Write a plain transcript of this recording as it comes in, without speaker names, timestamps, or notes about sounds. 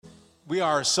We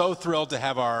are so thrilled to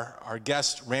have our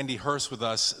guest, Randy Hurst, with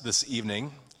us this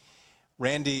evening.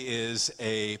 Randy is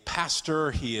a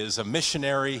pastor, he is a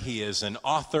missionary, he is an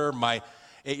author. My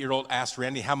 8-year-old asked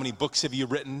Randy, how many books have you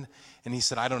written? And he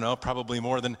said, I don't know, probably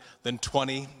more than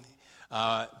 20.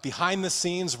 Behind the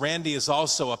scenes, Randy is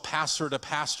also a pastor to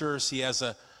pastors. He has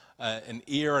an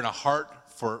ear and a heart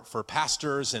for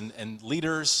pastors and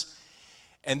leaders.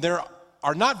 And there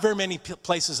are not very many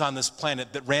places on this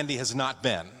planet that Randy has not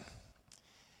been.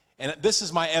 And this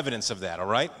is my evidence of that, all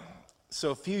right? So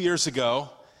a few years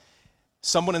ago,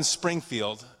 someone in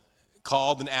Springfield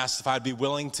called and asked if I'd be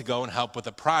willing to go and help with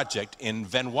a project in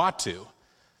Vanuatu.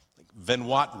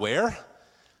 Vanuatu where?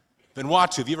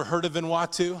 Vanuatu. Have you ever heard of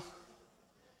Vanuatu?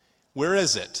 Where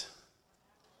is it?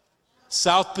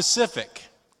 South Pacific.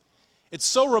 It's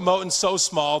so remote and so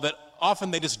small that often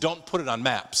they just don't put it on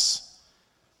maps.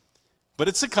 But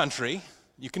it's a country.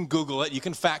 You can Google it. You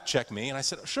can fact check me. And I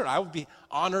said, sure, I would be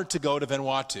honored to go to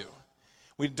Vanuatu.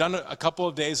 We'd done a couple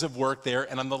of days of work there.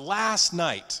 And on the last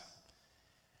night,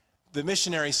 the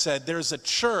missionary said, there's a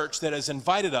church that has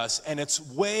invited us, and it's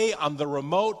way on the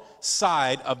remote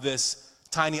side of this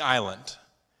tiny island.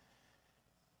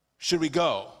 Should we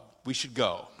go? We should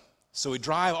go. So we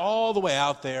drive all the way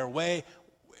out there,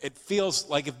 it feels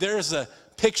like if there's a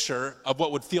picture of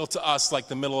what would feel to us like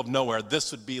the middle of nowhere,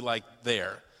 this would be like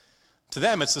there. To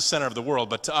them, it's the center of the world,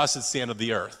 but to us, it's the end of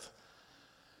the earth.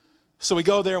 So we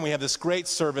go there and we have this great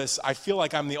service. I feel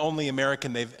like I'm the only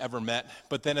American they've ever met.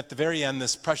 But then at the very end,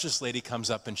 this precious lady comes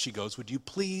up and she goes, would you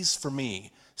please, for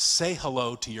me, say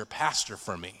hello to your pastor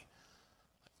for me?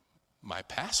 My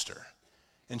pastor?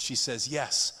 And she says,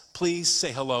 yes, please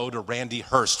say hello to Randy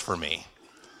Hurst for me.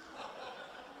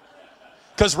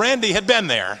 Because Randy had been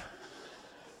there.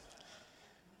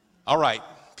 All right.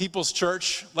 People's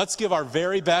Church, let's give our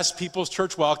very best People's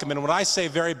Church welcome. And when I say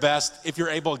very best, if you're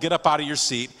able, get up out of your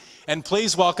seat. And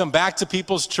please welcome back to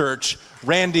People's Church,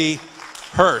 Randy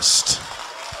Hurst.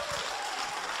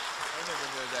 I never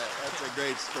knew that. That's a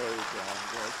great story, John.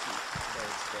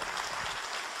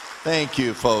 Thank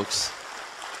you, folks.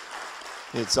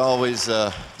 It's always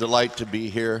a delight to be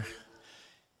here.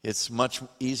 It's much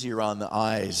easier on the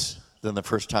eyes than the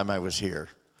first time I was here.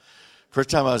 First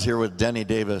time I was here with Denny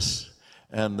Davis,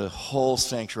 and the whole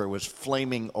sanctuary was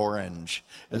flaming orange,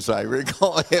 as I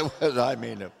recall.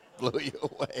 It blew you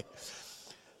away.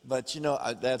 But,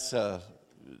 that's a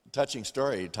touching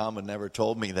story. Tom had never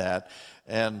told me that.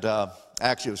 And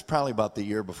actually, it was probably about the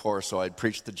year before, so I'd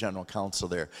preached the general council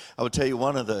there. I would tell you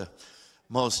one of the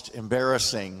most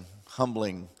embarrassing,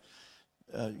 humbling,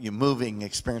 moving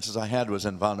experiences I had was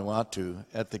in Vanuatu.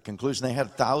 At the conclusion, they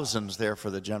had thousands there for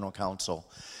the general council.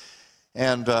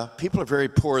 And people are very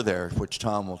poor there, which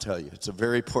Tom will tell you. It's a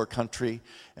very poor country,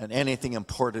 and anything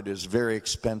imported is very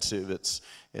expensive.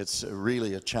 It's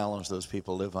really a challenge those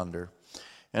people live under.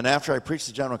 And after I preached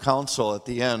the general council, at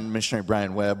the end, missionary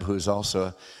Brian Webb, who's also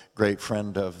a great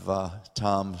friend of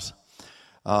Tom's,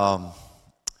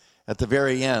 at the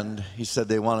very end, he said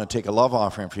they want to take a love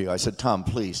offering for you. I said, Tom,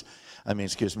 please.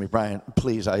 Brian,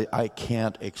 please, I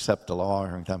can't accept the law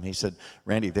offering. Tom, he said,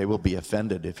 Randy, they will be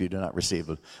offended if you do not receive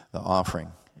the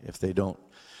offering, if they don't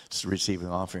receive an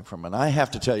offering from them. And I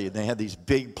have to tell you, they had these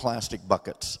big plastic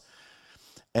buckets,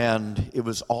 and it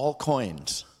was all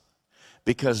coins,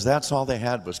 because that's all they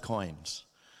had was coins.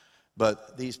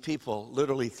 But these people,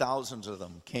 literally thousands of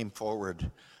them, came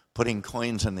forward putting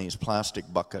coins in these plastic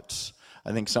buckets.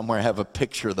 I think somewhere I have a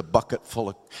picture of the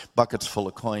buckets full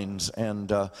of coins,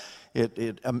 and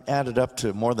it added up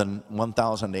to more than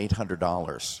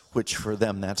 $1,800, which for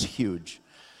them, that's huge.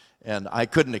 And I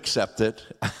couldn't accept it,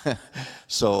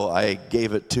 so I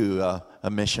gave it to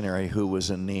a missionary who was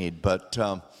in need. But,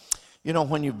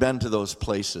 when you've been to those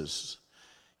places,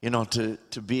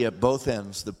 to be at both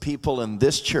ends, the people in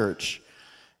this church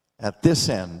at this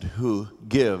end who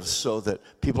give so that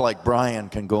people like Brian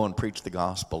can go and preach the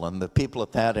gospel, and the people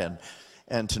at that end,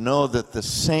 and to know that the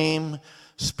same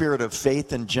spirit of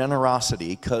faith and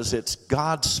generosity, because it's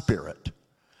God's spirit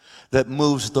that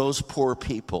moves those poor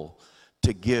people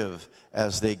to give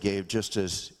as they gave, just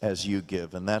as you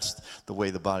give. And that's the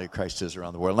way the body of Christ is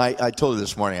around the world. And I told you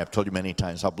this morning, I've told you many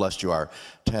times how blessed you are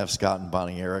to have Scott and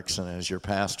Bonnie Erickson as your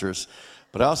pastors.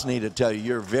 But I also need to tell you,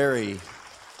 you're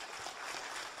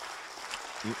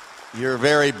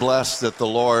very blessed that the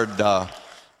Lord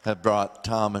had brought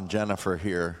Tom and Jennifer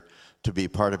here to be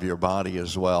part of your body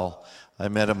as well. I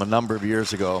met him a number of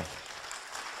years ago.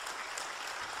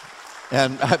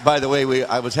 And by the way,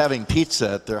 I was having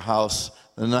pizza at their house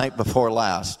the night before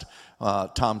last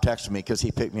Tom texted me because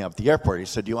he picked me up at the airport. He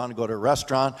said, do you want to go to a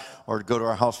restaurant or go to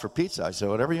our house for pizza? I said,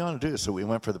 whatever you want to do. So we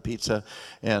went for the pizza,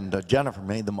 and Jennifer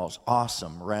made the most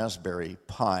awesome raspberry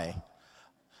pie.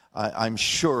 I'm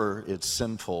sure it's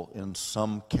sinful in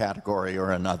some category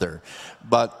or another.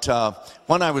 But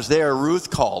when I was there, Ruth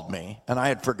called me, and I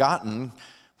had forgotten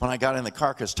when I got in the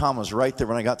car, because Tom was right there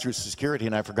when I got through security,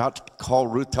 and I forgot to call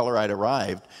Ruth, tell her I'd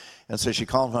arrived. And so she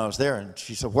called when I was there, and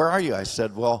she said, where are you? I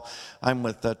said, well, I'm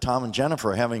with Tom and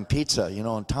Jennifer having pizza.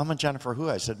 And Tom and Jennifer who?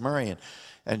 I said, Murray.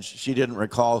 And she didn't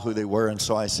recall who they were, and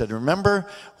so I said, remember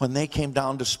when they came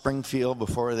down to Springfield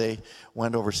before they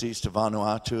went overseas to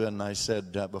Vanuatu? And I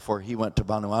said, before he went to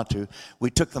Vanuatu,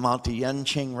 we took them out to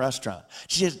Yenching restaurant.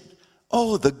 She said,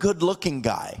 oh, the good-looking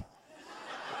guy.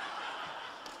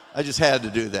 I just had to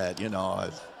do that,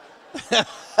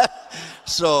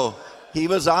 So he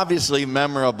was obviously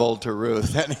memorable to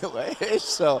Ruth anyway.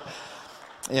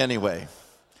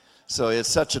 So it's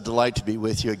such a delight to be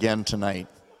with you again tonight.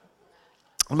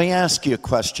 Let me ask you a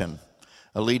question,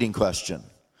 a leading question.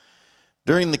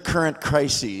 During the current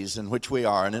crises in which we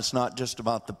are, and it's not just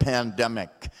about the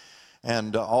pandemic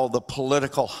and all the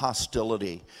political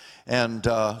hostility and,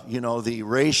 the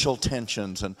racial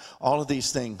tensions and all of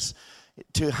these things,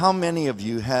 to how many of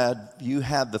you had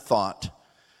the thought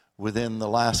within the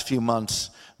last few months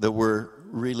that we're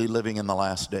really living in the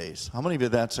last days? How many of you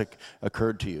that's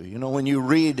occurred to you? When you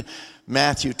read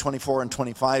Matthew 24 and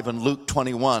 25 and Luke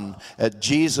 21 at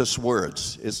Jesus'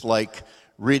 words, it's like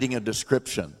reading a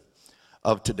description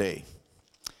of today.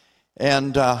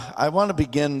 And I want to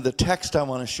begin, the text I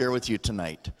want to share with you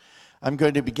tonight. I'm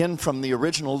going to begin from the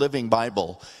original Living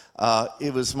Bible.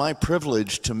 It was my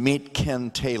privilege to meet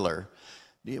Ken Taylor.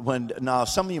 Now,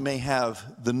 some of you may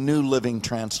have the New Living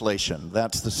Translation.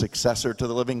 That's the successor to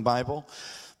the Living Bible.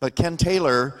 But Ken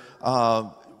Taylor,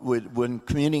 when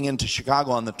commuting into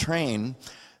Chicago on the train,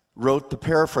 wrote the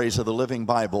paraphrase of the Living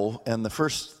Bible, and the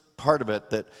first part of it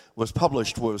that was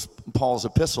published was Paul's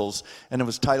epistles, and it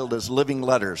was titled as Living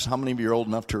Letters. How many of you are old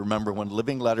enough to remember when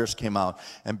Living Letters came out?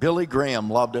 And Billy Graham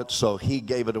loved it, so he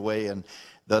gave it away, and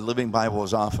the Living Bible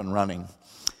was off and running.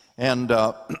 And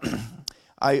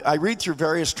I read through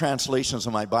various translations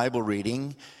of my Bible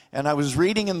reading, and I was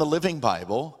reading in the Living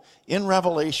Bible in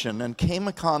Revelation and came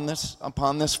upon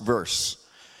this verse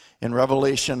in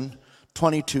Revelation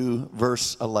 22,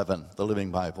 verse 11, the Living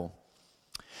Bible.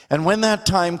 And when that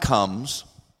time comes,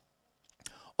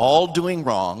 all doing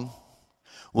wrong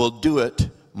will do it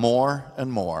more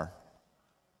and more.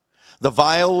 The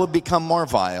vile will become more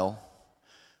vile.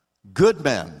 Good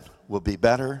men will be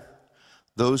better.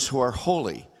 Those who are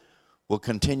holy will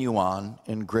continue on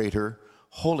in greater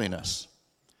holiness.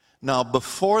 Now,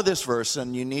 before this verse,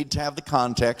 and you need to have the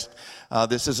context,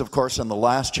 this is, of course, in the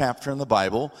last chapter in the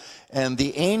Bible, and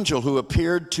the angel who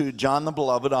appeared to John the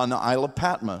Beloved on the Isle of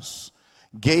Patmos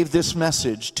gave this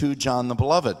message to John the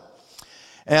Beloved.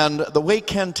 And the way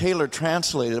Ken Taylor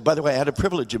translated it, by the way, I had a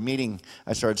privilege of meeting,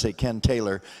 I started to say Ken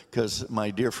Taylor, because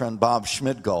my dear friend Bob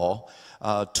Schmidgall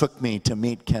took me to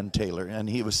meet Ken Taylor, and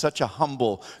he was such a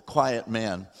humble, quiet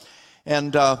man.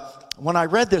 And when I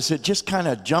read this, it just kind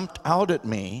of jumped out at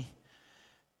me.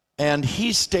 And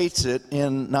he states it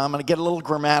now I'm going to get a little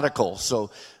grammatical.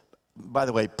 So, by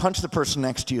the way, punch the person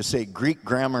next to you, say, Greek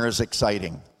grammar is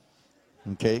exciting.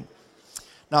 Okay?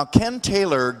 Now, Ken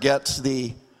Taylor gets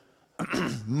the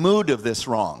mood of this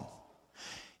wrong.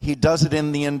 He does it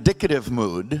in the indicative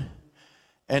mood,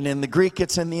 and in the Greek,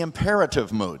 it's in the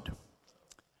imperative mood.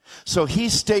 So he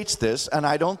states this, and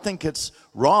I don't think it's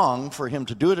wrong for him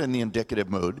to do it in the indicative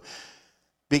mood,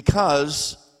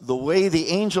 because the way the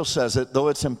angel says it, though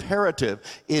it's imperative,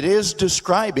 it is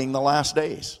describing the last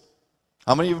days.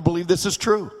 How many of you believe this is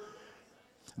true?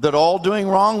 That all doing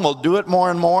wrong will do it more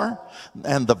and more,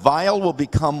 and the vile will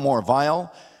become more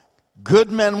vile. Good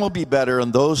men will be better,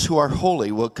 and those who are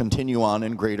holy will continue on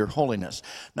in greater holiness.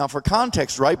 Now, for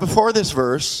context, right before this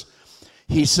verse,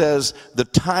 he says, the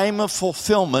time of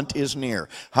fulfillment is near.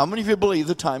 How many of you believe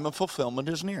the time of fulfillment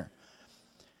is near?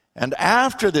 And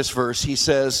after this verse, he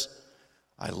says,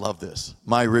 I love this,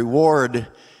 my reward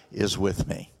is with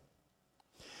me.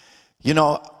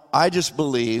 I just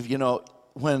believe,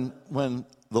 when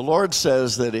the Lord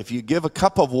says that if you give a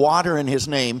cup of water in his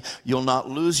name, you'll not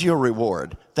lose your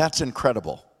reward. That's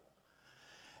incredible.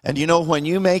 And when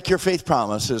you make your faith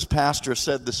promise, as Pastor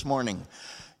said this morning,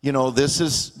 this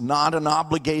is not an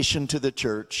obligation to the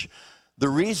church. The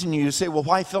reason you say, well,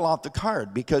 why fill out the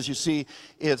card? Because you see,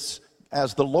 it's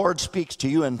as the Lord speaks to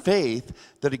you in faith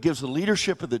that it gives the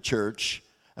leadership of the church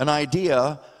an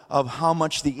idea of how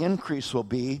much the increase will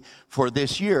be for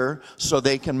this year so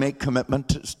they can make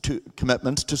commitments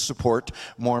to support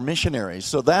more missionaries.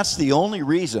 So that's the only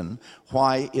reason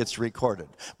why it's recorded.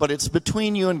 But it's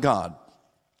between you and God.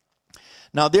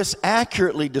 Now, this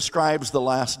accurately describes the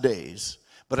last days,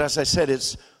 but as I said,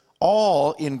 it's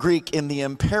all in Greek in the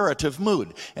imperative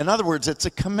mood. In other words, it's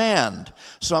a command.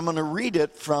 So I'm going to read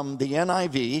it from the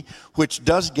NIV, which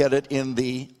does get it in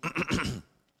the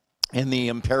in the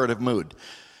imperative mood.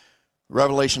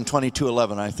 Revelation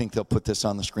 22:11, I think they'll put this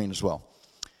on the screen as well.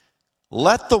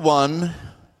 Let the one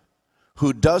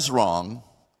who does wrong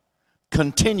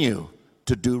continue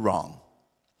to do wrong.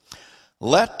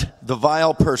 Let the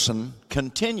vile person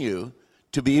continue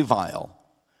to be vile.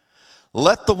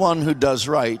 Let the one who does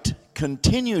right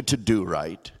continue to do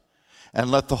right, and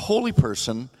let the holy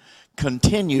person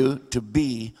continue to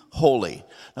be holy.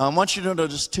 Now, I want you to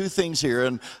notice two things here,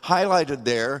 and highlighted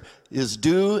there is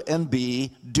do and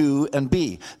be, do and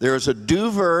be. There is a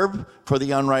do verb for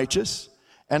the unrighteous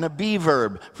and a be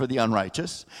verb for the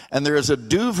unrighteous, and there is a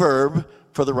do verb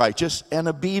for the righteous and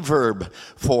a be verb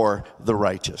for the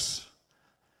righteous.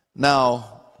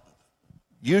 Now,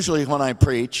 usually when I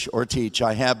preach or teach,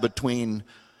 I have between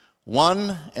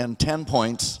 1 and 10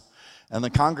 points, and the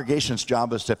congregation's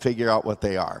job is to figure out what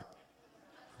they are.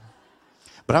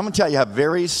 But I'm going to tell you a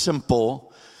very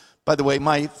simple, by the way,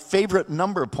 my favorite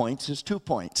number of points is 2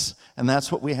 points, and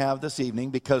that's what we have this evening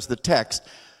because the text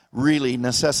really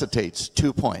necessitates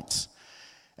 2 points.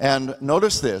 And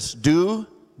notice this, do,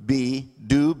 be,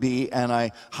 and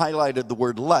I highlighted the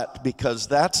word let because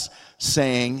that's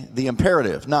saying the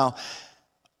imperative. Now,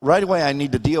 right away, I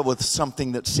need to deal with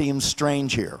something that seems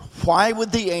strange here. Why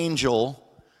would the angel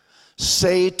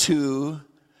say to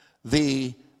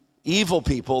the evil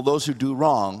people, those who do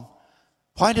wrong,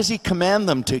 why does he command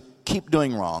them to keep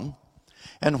doing wrong?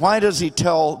 And why does he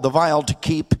tell the vile to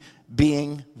keep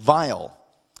being vile?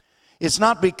 It's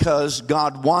not because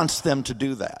God wants them to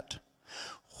do that.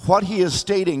 What he is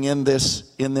stating in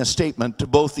this statement to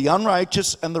both the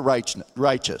unrighteous and the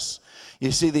righteous.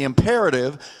 You see, the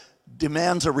imperative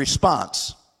demands a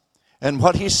response. And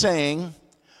what he's saying,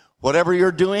 whatever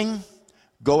you're doing,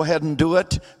 go ahead and do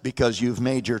it because you've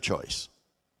made your choice.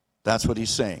 That's what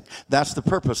he's saying. That's the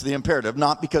purpose of the imperative,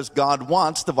 not because God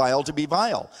wants the vile to be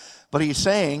vile. But he's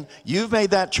saying, you've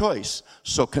made that choice,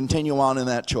 so continue on in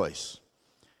that choice.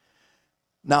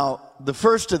 Now, the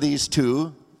first of these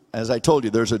two, as I told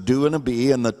you, there's a do and a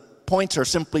be, and the points are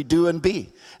simply do and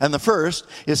be. And the first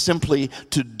is simply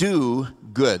to do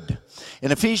good.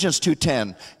 In Ephesians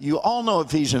 2:10, you all know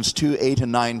Ephesians 2:8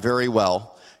 and 9 very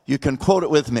well. You can quote it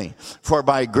with me. For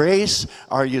by grace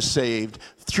are you saved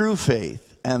through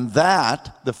faith, and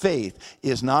that, the faith,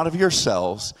 is not of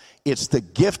yourselves, it's the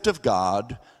gift of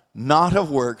God, not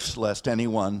of works, lest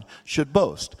anyone should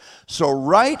boast. So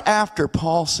right after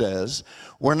Paul says,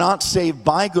 we're not saved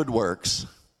by good works,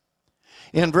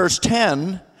 in verse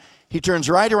 10, he turns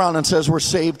right around and says we're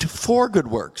saved for good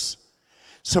works.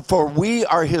 So for we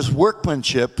are his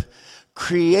workmanship,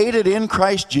 created in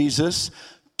Christ Jesus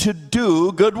to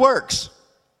do good works.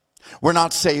 We're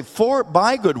not saved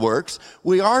by good works.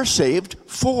 We are saved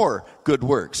for good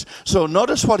works. So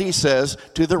notice what he says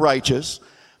to the righteous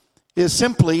is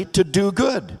simply to do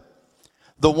good.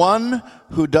 The one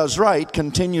who does right,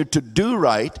 continue to do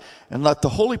right, and let the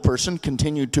holy person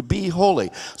continue to be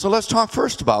holy. So let's talk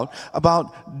first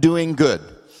about doing good.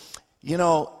 You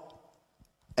know,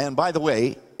 and by the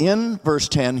way, in verse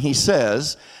 10, he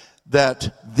says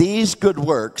that these good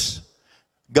works,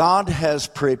 God has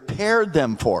prepared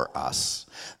them for us,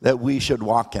 that we should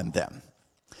walk in them.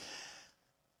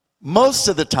 Most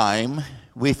of the time,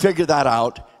 we figure that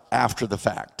out after the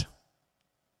fact.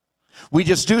 We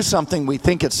just do something, we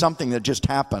think it's something that just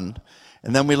happened,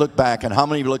 and then we look back, and how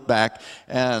many look back,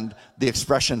 and the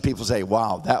expression people say,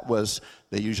 wow, that was,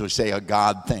 they usually say a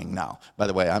God thing now. By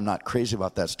the way, I'm not crazy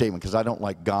about that statement because I don't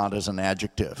like God as an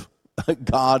adjective.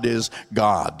 God is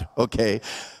God, okay?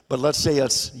 But let's say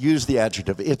let's use the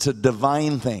adjective. It's a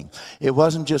divine thing. It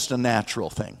wasn't just a natural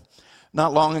thing.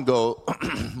 Not long ago,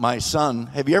 my son,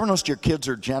 have you ever noticed your kids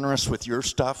are generous with your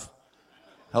stuff?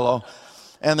 Hello?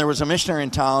 And there was a missionary in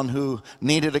town who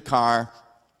needed a car.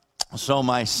 So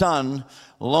my son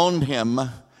loaned him,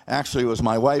 actually it was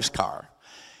my wife's car.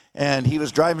 And he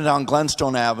was driving down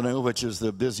Glenstone Avenue, which is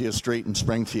the busiest street in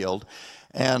Springfield,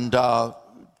 and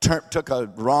took a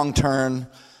wrong turn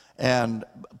and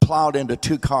plowed into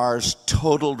 2 cars,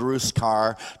 totaled Ruth's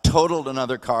car, totaled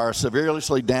another car,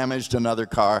 severely damaged another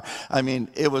car. I mean,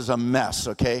 it was a mess,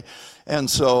 okay? And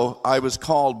so I was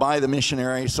called by the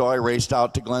missionary, so I raced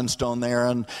out to Glenstone there,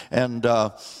 and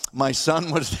my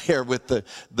son was there with the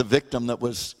victim that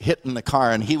was hit in the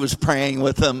car, and he was praying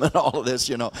with him and all of this,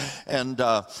 and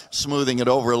smoothing it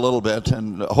over a little bit,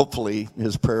 and hopefully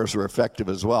his prayers were effective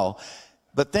as well.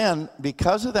 But then,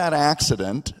 because of that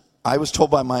accident, I was told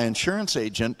by my insurance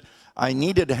agent I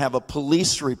needed to have a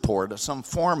police report, some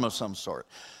form of some sort.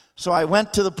 So I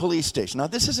went to the police station. Now,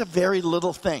 this is a very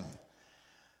little thing.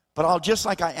 But just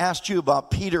like I asked you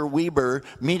about Peter Weber,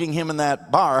 meeting him in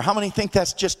that bar, how many think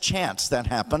that's just chance that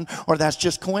happened, or that's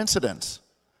just coincidence?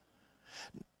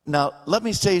 Now, let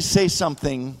me say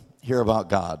something here about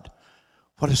God.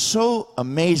 What is so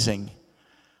amazing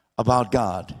about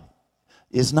God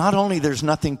is not only there's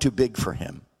nothing too big for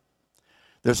him,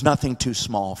 there's nothing too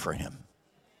small for him.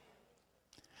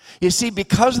 You see,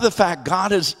 because of the fact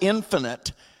God is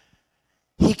infinite,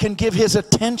 he can give his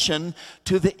attention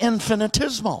to the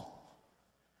infinitesimal.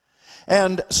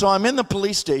 And so I'm in the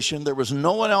police station. There was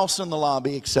no one else in the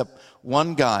lobby except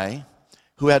one guy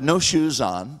who had no shoes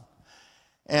on.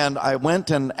 And I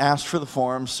went and asked for the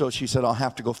form, so she said, I'll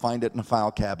have to go find it in a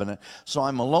file cabinet. So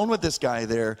I'm alone with this guy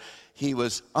there. He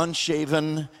was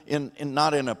unshaven,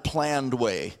 not in a planned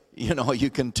way. You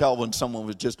can tell when someone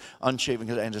was just unshaven,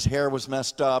 and his hair was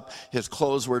messed up, his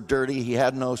clothes were dirty, he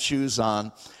had no shoes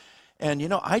on.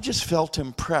 And, I just felt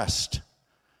impressed.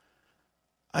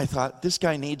 I thought, this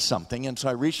guy needs something, and so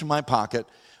I reached in my pocket.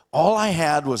 All I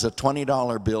had was a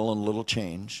 $20 bill and a little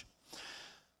change.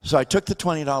 So I took the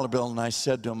 $20 bill, and I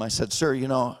said to him,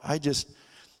 sir, I just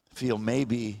feel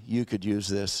maybe you could use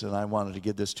this, and I wanted to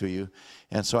give this to you.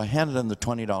 And so I handed him the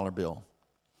 $20 bill.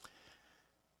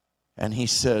 And he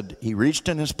said, he reached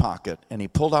in his pocket, and he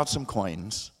pulled out some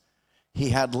coins. He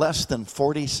had less than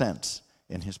 40 cents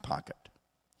in his pocket.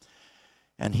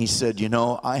 And he said,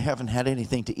 I haven't had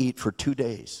anything to eat for 2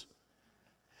 days.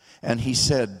 And he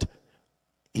said,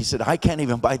 I can't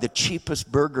even buy the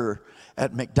cheapest burger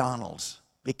at McDonald's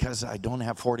because I don't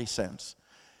have 40 cents.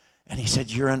 And he said,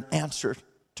 you're an answer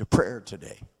to prayer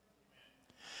today.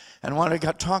 And when I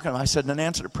got talking to him, I said, an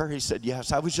answer to prayer? He said,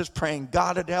 yes. I was just praying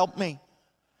God had helped me.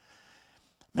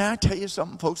 May I tell you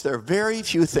something, folks? There are very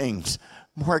few things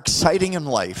more exciting in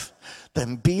life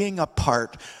than being a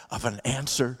part of an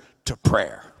answer to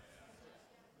prayer.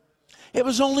 It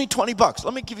was only $20.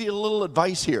 Let me give you a little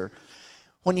advice here.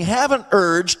 When you have an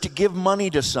urge to give money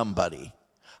to somebody,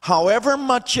 however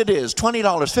much it is, $20,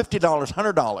 $50,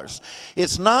 $100,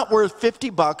 it's not worth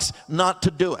 $50 not to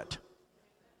do it.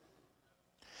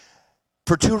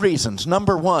 For 2 reasons.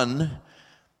 Number one,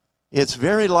 it's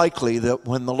very likely that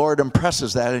when the Lord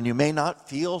impresses that, and you may not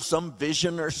feel some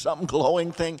vision or some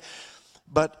glowing thing,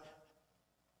 but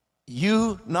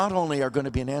you not only are going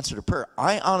to be an answer to prayer,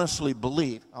 I honestly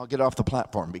believe, I'll get off the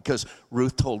platform because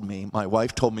Ruth told me, my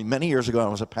wife told me many years ago when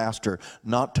I was a pastor,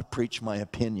 not to preach my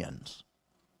opinions.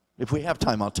 If we have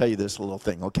time, I'll tell you this little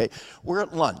thing, okay? We're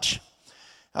at lunch.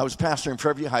 I was pastoring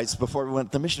Fairview Heights before we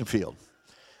went to the mission field.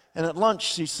 And at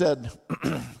lunch, she said,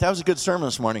 that was a good sermon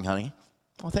this morning, honey.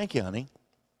 Oh, thank you, honey.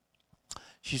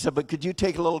 She said, but could you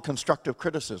take a little constructive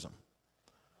criticism?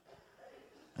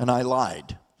 And I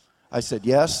lied. I said,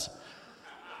 yes.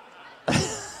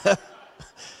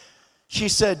 She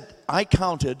said, I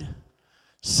counted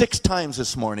 6 times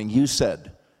this morning you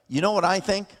said, you know what I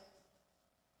think?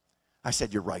 I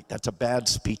said, you're right. That's a bad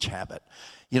speech habit.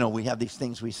 We have these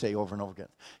things we say over and over again.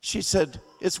 She said,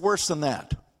 it's worse than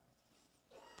that.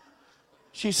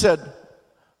 She said,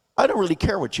 I don't really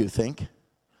care what you think.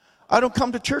 I don't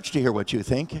come to church to hear what you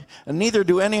think, and neither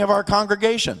do any of our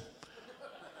congregation.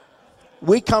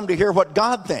 We come to hear what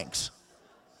God thinks.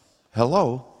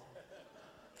 Hello?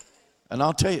 And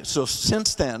I'll tell you, so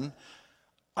since then,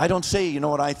 I don't say, you know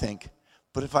what I think,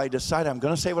 but if I decide I'm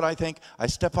going to say what I think, I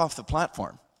step off the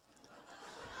platform.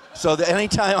 So that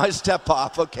anytime I step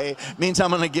off, okay, means I'm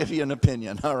going to give you an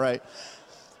opinion, all right?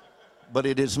 But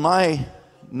it is my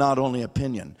not only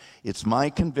opinion, it's my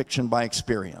conviction by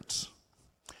experience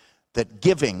that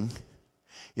giving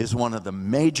is one of the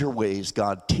major ways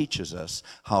God teaches us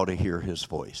how to hear his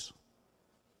voice.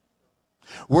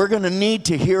 We're going to need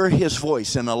to hear his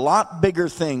voice in a lot bigger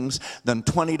things than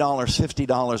 $20,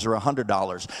 $50, or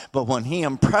 $100. But when he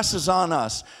impresses on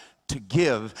us to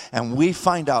give, and we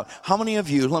find out, how many of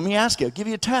you, let me ask you, I'll give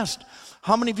you a test.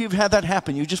 How many of you have had that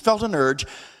happen? You just felt an urge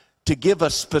to give a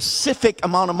specific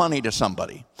amount of money to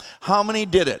somebody. How many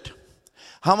did it?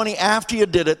 How many after you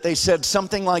did it, they said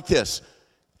something like this,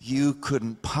 you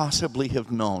couldn't possibly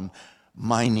have known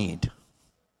my need.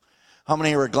 How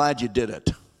many are glad you did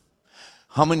it?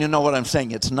 How many know what I'm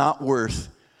saying? It's not worth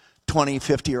 $20,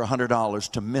 $50, or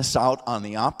 $100 to miss out on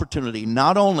the opportunity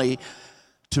not only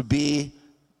to be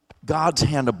God's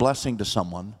hand of blessing to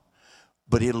someone,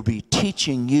 but it'll be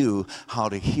teaching you how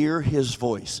to hear his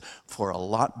voice for a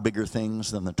lot bigger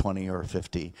things than the $20 or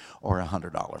 $50 or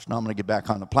 $100. Now I'm going to get back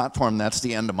on the platform. That's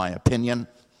the end of my opinion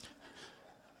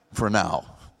for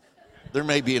now. There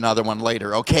may be another one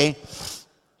later, okay?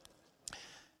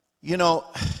 You know,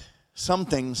 some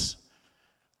things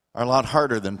are a lot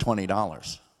harder than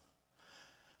 $20.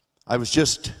 I was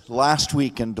just last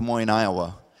week in Des Moines,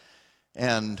 Iowa,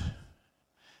 and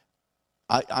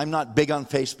I'm not big on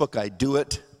Facebook. I do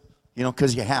it, you know,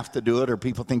 because you have to do it or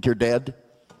people think you're dead.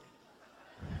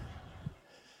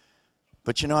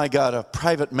 But, you know, I got a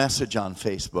private message on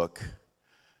Facebook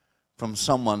from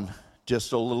someone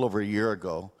just a little over a year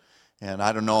ago. And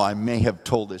I don't know, I may have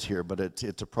told this here, but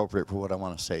it's appropriate for what I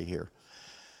want to say here.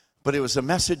 But it was a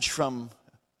message from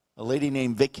a lady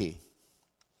named Vicky.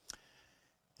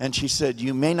 And she said,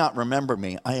 "You may not remember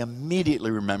me." I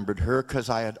immediately remembered her because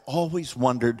I had always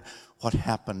wondered what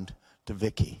happened to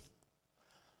Vicky.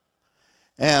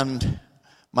 And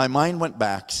my mind went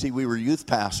back. See, we were youth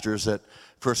pastors at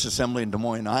First Assembly in Des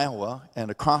Moines, Iowa,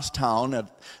 and across town at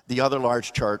the other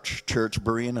large church,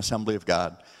 Berean Assembly of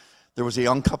God, there was a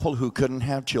young couple who couldn't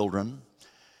have children,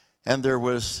 and there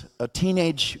was a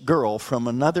teenage girl from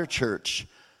another church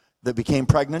that became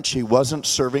pregnant. She wasn't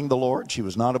serving the Lord. She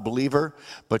was not a believer,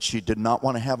 but she did not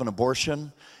want to have an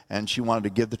abortion, and she wanted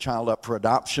to give the child up for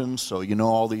adoption. So, you know,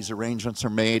 all these arrangements are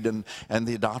made, and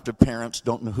the adoptive parents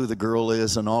don't know who the girl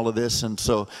is and all of this. And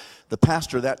so the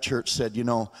pastor of that church said, "You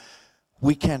know,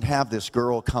 we can't have this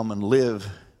girl come and live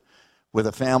with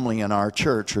a family in our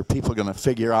church, or people are going to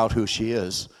figure out who she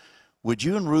is. Would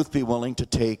you and Ruth be willing to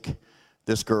take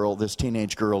this girl, this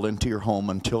teenage girl, into your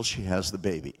home until she has the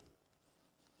baby?"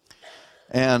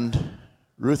 And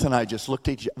Ruth and I just looked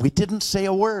at each other. We didn't say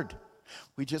a word.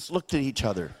 We just looked at each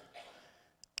other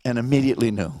and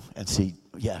immediately knew and said,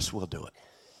 "Yes, we'll do it."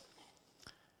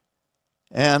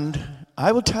 And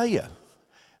I will tell you,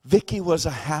 Vicky was a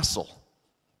hassle.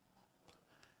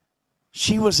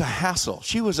 She was a hassle.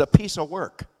 She was a piece of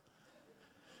work.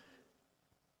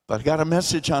 But I got a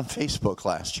message on Facebook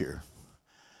last year.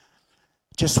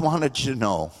 Just wanted you to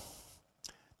know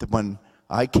that when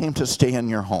I came to stay in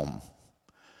your home,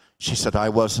 she said, I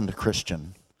wasn't a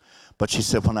Christian. But she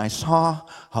said, when I saw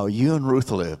how you and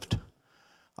Ruth lived,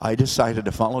 I decided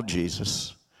to follow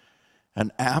Jesus.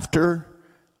 And after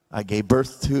I gave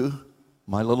birth to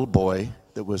my little boy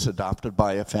that was adopted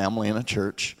by a family in a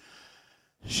church,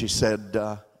 she said,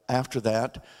 after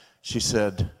that, she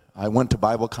said, I went to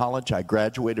Bible college. I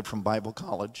graduated from Bible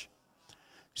college.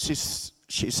 She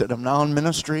said, I'm now in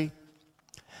ministry.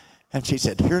 And she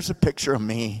said, here's a picture of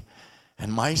me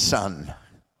and my son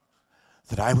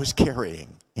that I was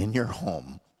carrying in your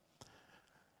home.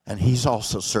 And he's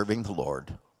also serving the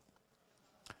Lord.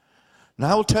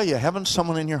 Now I will tell you, having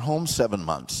someone in your home 7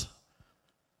 months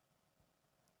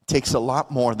takes a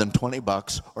lot more than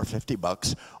 $20 or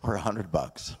 $50 or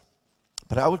 $100.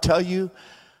 But I will tell you,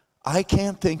 I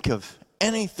can't think of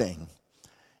anything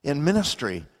in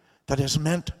ministry that has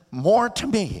meant more to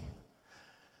me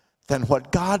than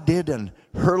what God did in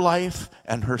her life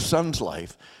and her son's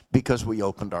life because we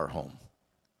opened our home.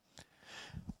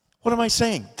 What am I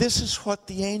saying? This is what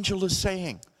the angel is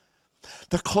saying.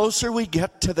 The closer we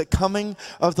get to the coming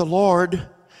of the Lord,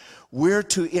 we're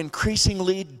to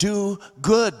increasingly do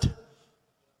good.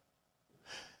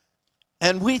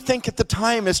 And we think at the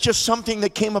time it's just something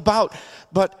that came about.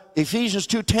 But Ephesians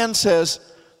 2:10 says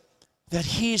that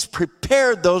he's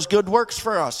prepared those good works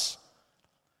for us.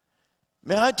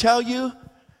 May I tell you,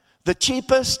 the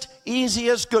cheapest,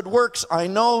 easiest good works I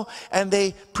know, and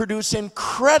they produce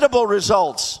incredible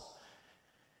results,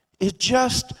 is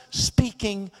just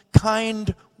speaking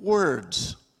kind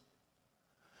words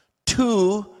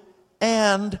to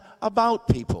and about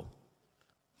people.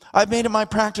 I've made it my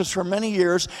practice for many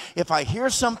years, if I hear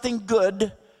something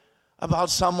good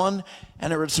about someone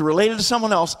and it's related to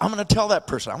someone else, I'm going to tell that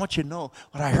person. I want you to know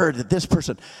what I heard that this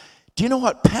person. Do you know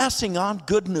what? Passing on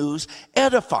good news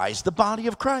edifies the body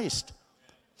of Christ.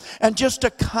 And just a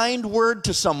kind word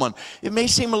to someone, it may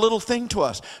seem a little thing to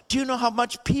us. Do you know how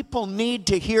much people need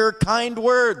to hear kind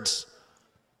words?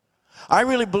 I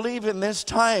really believe in this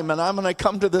time, and I'm going to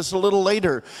come to this a little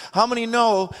later. How many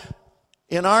know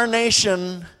in our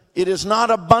nation it is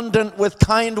not abundant with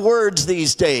kind words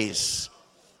these days?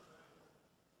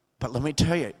 But let me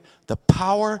tell you, the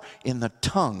power in the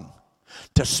tongue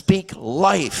to speak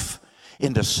life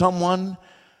into someone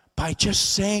by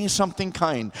just saying something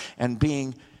kind and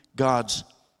being God's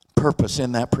purpose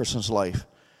in that person's life.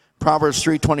 Proverbs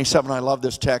 3:27, I love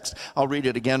this text. I'll read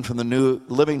it again from the New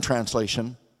Living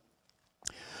Translation.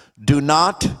 Do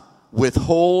not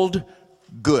withhold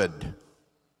good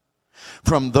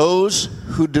from those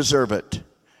who deserve it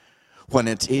when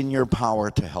it's in your power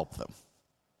to help them.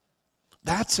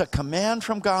 That's a command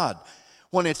from God.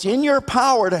 When it's in your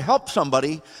power to help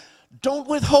somebody, don't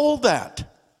withhold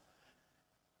that.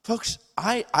 Folks,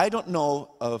 I don't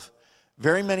know of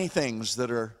very many things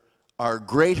that are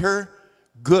greater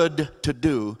good to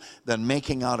do than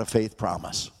making out a faith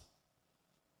promise.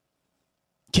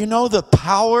 Do you know the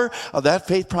power of that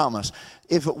faith promise?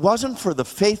 If it wasn't for the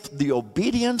faith, the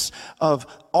obedience of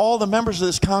all the members of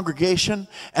this congregation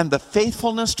and the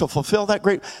faithfulness to fulfill that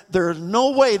there's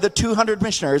no way the 200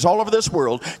 missionaries all over this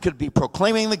world could be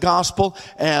proclaiming the gospel.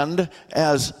 And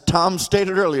as Tom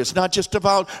stated earlier, it's not just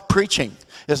about preaching.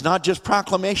 It's not just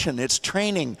proclamation. It's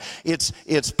training. It's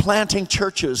planting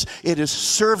churches. It is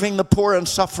serving the poor and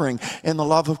suffering in the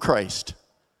love of Christ.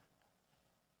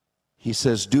 He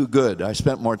says, do good. I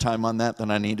spent more time on that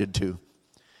than I needed to.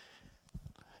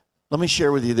 Let me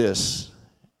share with you this.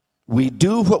 We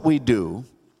do what we do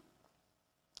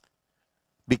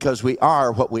because we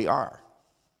are what we are.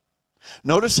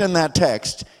 Notice in that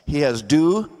text, he has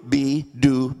do, be,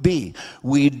 do, be.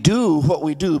 We do what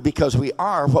we do because we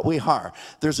are what we are.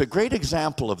 There's a great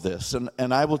example of this,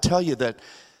 and I will tell you that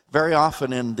very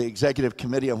often in the executive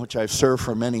committee on which I've served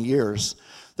for many years,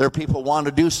 there are people who want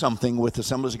to do something with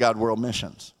Assemblies of God World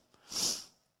Missions.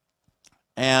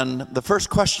 And the first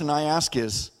question I ask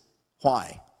is,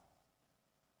 why?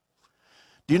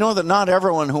 Do you know that not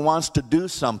everyone who wants to do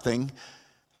something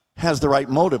has the right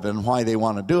motive in why they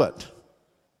want to do it?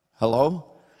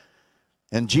 Hello?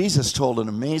 And Jesus told an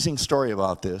amazing story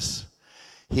about this.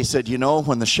 He said, you know,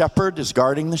 when the shepherd is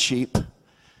guarding the sheep,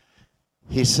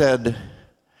 he said,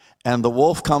 and the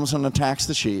wolf comes and attacks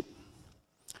the sheep,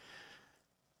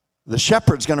 the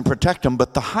shepherd's going to protect him,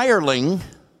 but the hireling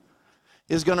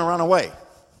is going to run away.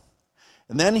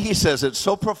 And then he says it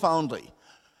so profoundly.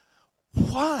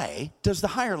 Why does the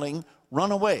hireling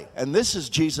run away? And this is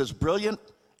Jesus' brilliant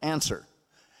answer.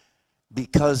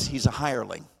 Because he's a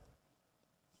hireling.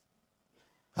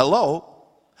 Hello?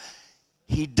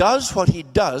 He does what he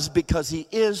does because he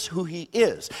is who he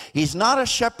is. He's not a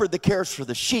shepherd that cares for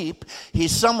the sheep.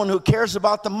 He's someone who cares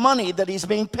about the money that he's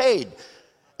being paid.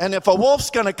 And if a wolf's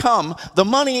going to come, the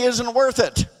money isn't worth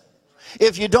it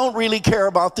if you don't really care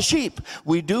about the sheep.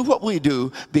 We do what we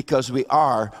do because we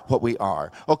are what we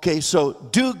are. Okay, so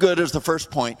do good is the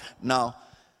first point. Now,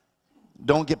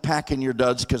 don't get packing your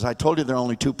duds because I told you there are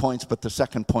only 2 points, but the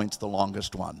second point's the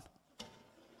longest one.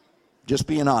 Just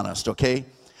being honest, okay?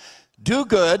 Do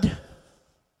good,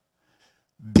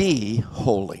 be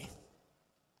holy.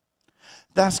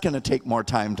 That's going to take more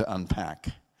time to unpack.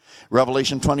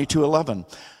 Revelation 22:11.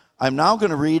 I'm now going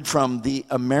to read from the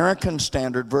American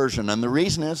Standard Version. And the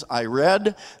reason is I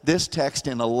read this text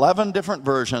in 11 different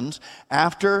versions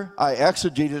after I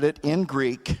exegeted it in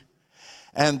Greek.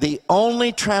 And the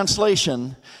only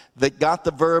translation that got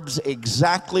the verbs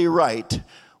exactly right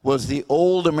was the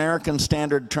old American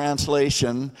Standard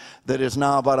Translation that is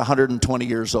now about 120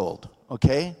 years old.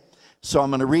 Okay? So I'm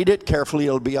going to read it carefully.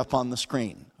 It'll be up on the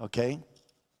screen. Okay?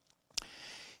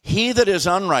 He that is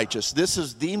unrighteous, this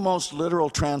is the most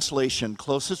literal translation,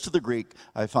 closest to the Greek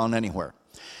I found anywhere.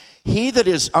 He that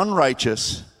is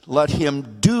unrighteous, let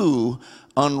him do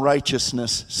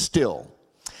unrighteousness still.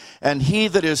 And he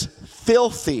that is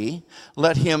filthy,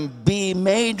 let him be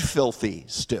made filthy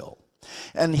still.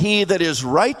 And he that is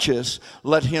righteous,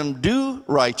 let him do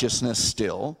righteousness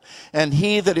still. And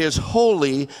he that is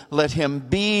holy, let him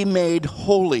be made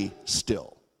holy still.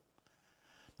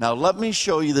 Now, let me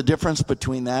show you the difference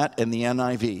between that and the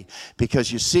NIV.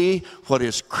 Because you see, what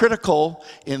is critical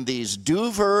in these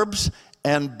do verbs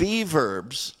and be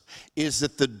verbs is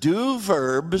that the do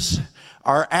verbs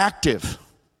are active.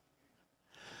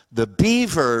 The be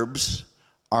verbs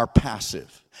are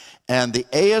passive. And the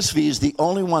ASV is the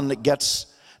only one that gets...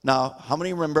 Now, how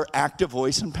many remember active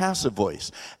voice and passive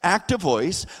voice? Active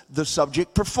voice, the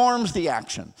subject performs the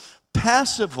action.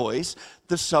 Passive voice,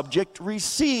 the subject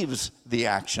receives the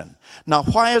action. Now,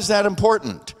 why is that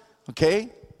important?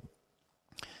 Okay?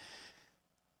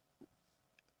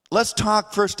 Let's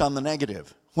talk first on the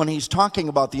negative. When he's talking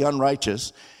about the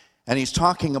unrighteous and he's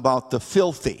talking about the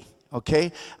filthy,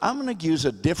 okay? I'm going to use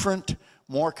a different,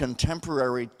 more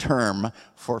contemporary term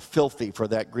for filthy, for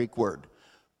that Greek word.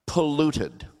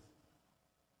 Polluted.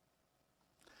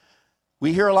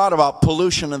 We hear a lot about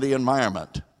pollution of the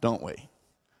environment, don't we?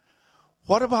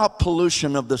 What about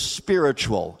pollution of the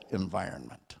spiritual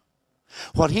environment?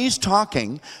 What he's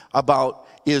talking about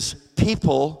is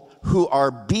people who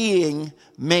are being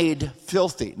made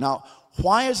filthy. Now,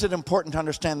 why is it important to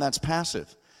understand that's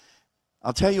passive?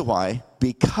 I'll tell you why.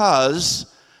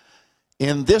 Because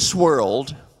in this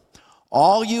world,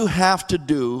 all you have to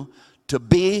do to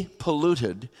be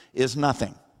polluted is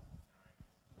nothing.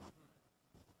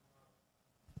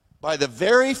 By the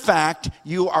very fact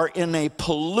you are in a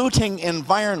polluting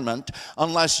environment,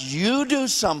 unless you do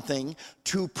something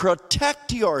to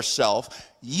protect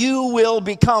yourself, you will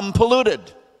become polluted.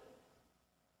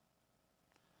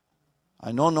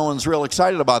 I know no one's real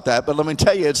excited about that, but let me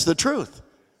tell you, it's the truth.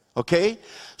 Okay?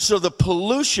 So the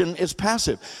pollution is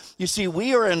passive. You see,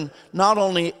 we are in not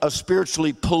only a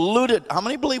spiritually polluted, how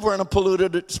many believe we're in a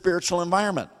polluted spiritual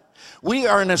environment? We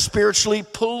are in a spiritually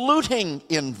polluting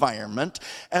environment,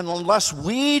 and unless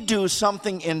we do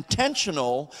something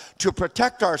intentional to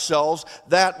protect ourselves,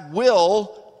 that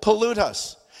will pollute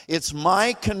us. It's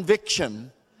my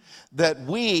conviction that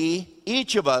we,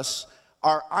 each of us,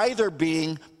 are either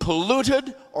being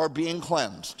polluted or being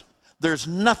cleansed. There's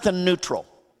nothing neutral.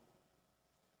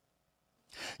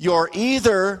 You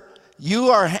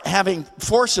are having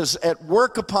forces at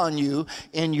work upon you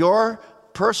in your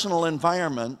personal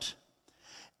environment,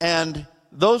 and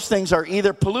those things are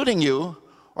either polluting you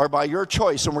or by your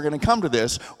choice, and we're going to come to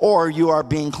this, or you are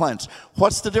being cleansed.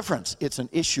 What's the difference? It's an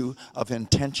issue of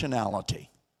intentionality.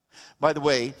 By the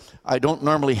way, I don't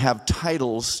normally have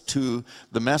titles to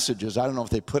the messages. I don't know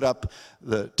if they put up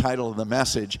the title of the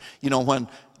message. You know, when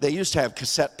they used to have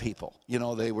cassette people, you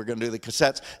know, they were going to do the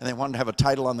cassettes, and they wanted to have a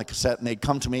title on the cassette, and they'd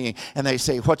come to me, and they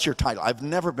say, what's your title? I've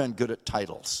never been good at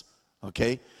titles,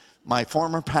 okay? My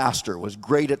former pastor was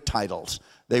great at titles.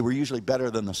 They were usually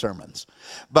better than the sermons.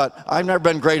 But I've never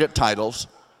been great at titles.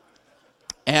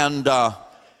 And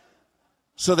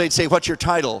so they'd say, what's your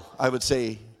title? I would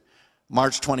say,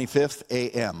 March 25th,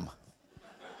 a.m.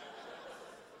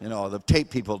 You know, the tape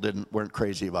people weren't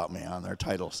crazy about me on their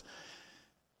titles.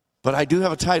 But I do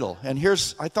have a title. And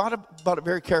I thought about it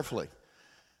very carefully.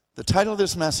 The title of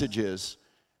this message is,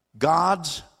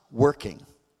 God's Working,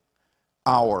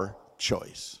 Our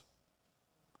Choice.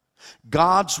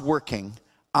 God's working,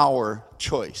 our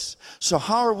choice. So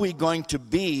how are we going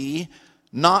to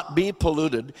not be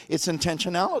polluted? It's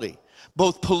intentionality.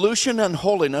 Both pollution and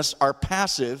holiness are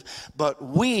passive, but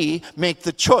we make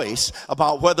the choice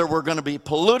about whether we're going to be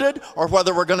polluted or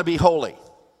whether we're going to be holy.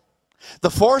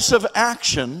 The force of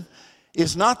action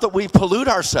is not that we pollute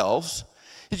ourselves,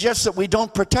 it's just that we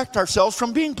don't protect ourselves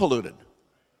from being polluted.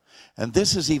 And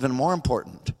this is even more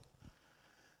important.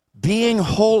 Being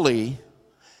holy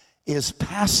is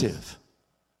passive.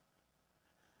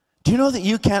 Do you know that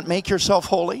you can't make yourself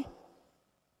holy?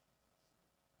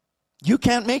 You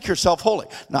can't make yourself holy.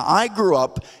 Now, I grew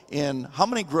up how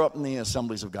many grew up in the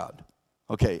Assemblies of God?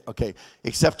 Okay.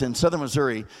 Except in southern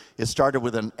Missouri, it started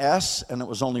with an S and it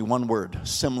was only one word,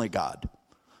 Assembly God.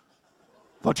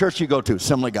 What church do you go to?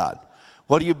 Assembly God.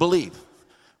 What do you believe?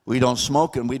 We don't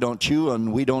smoke and we don't chew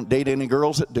and we don't date any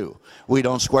girls that do. We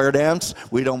don't square dance.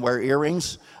 We don't wear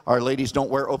earrings. Our ladies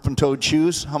don't wear open-toed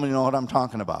shoes. How many know what I'm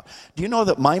talking about? Do you know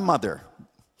that my mother,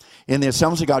 in the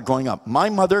Assemblies of God growing up,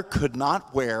 my mother could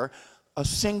not wear a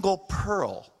single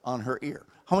pearl on her ear?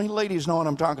 How many ladies know what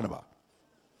I'm talking about?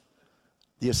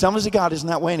 The Assemblies of God isn't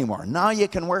that way anymore. Now you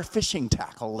can wear fishing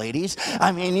tackle, ladies.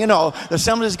 I mean, you know, the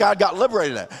Assemblies of God got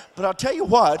liberated of that. But I'll tell you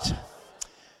what,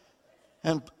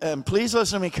 and please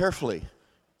listen to me carefully.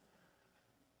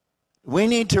 We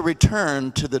need to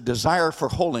return to the desire for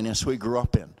holiness we grew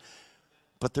up in.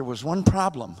 But there was one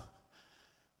problem.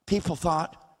 People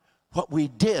thought what we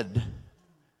did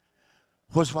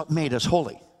was what made us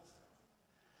holy.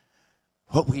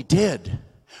 What we did,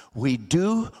 we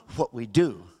do what we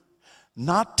do,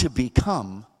 not to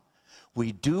become.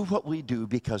 We do what we do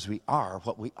because we are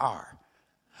what we are.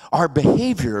 Our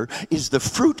behavior is the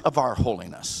fruit of our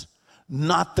holiness,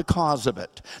 not the cause of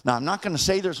it. Now, I'm not going to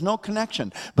say there's no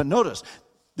connection, but notice,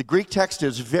 the Greek text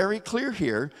is very clear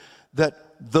here that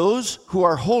those who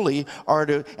are holy are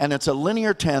to, and it's a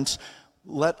linear tense,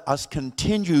 let us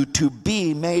continue to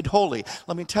be made holy.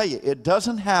 Let me tell you, it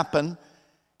doesn't happen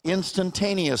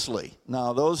instantaneously.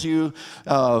 Now, those of you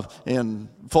in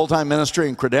full-time ministry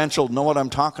and credentialed know what I'm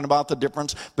talking about, the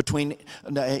difference between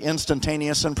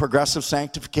instantaneous and progressive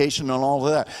sanctification and all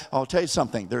of that. I'll tell you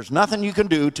something. There's nothing you can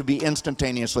do to be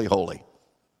instantaneously holy.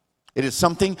 It is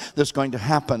something that's going to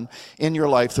happen in your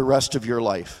life the rest of your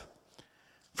life.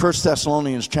 1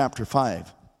 Thessalonians chapter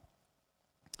 5,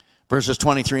 verses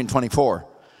 23 and 24.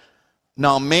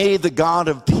 Now may the God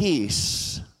of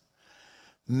peace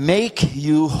make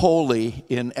you holy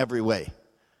in every way.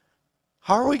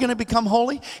 How are we going to become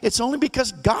holy? It's only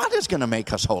because God is going to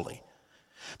make us holy.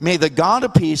 May the God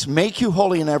of peace make you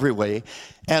holy in every way,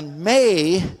 and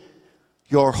may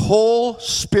your whole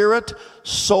spirit,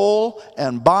 soul,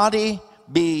 and body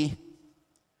be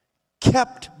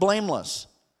kept blameless.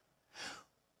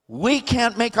 We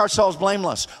can't make ourselves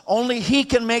blameless. Only He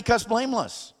can make us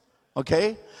blameless.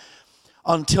 Okay?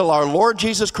 Until our Lord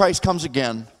Jesus Christ comes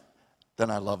again,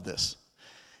 then I love this.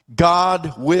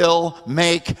 God will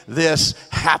make this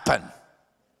happen.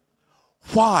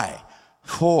 Why?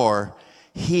 For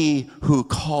He who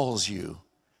calls you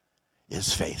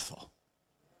is faithful.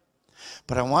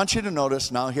 But I want you to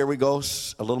notice, now here we go,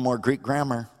 a little more Greek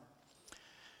grammar.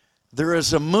 There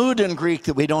is a mood in Greek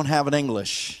that we don't have in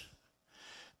English.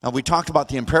 Now we talked about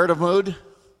the imperative mood.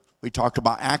 We talked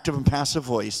about active and passive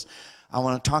voice. I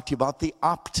want to talk to you about the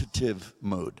optative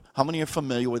mood. How many are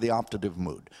familiar with the optative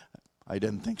mood? I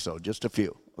didn't think so, just a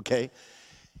few, okay?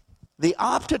 The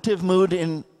optative mood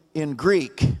in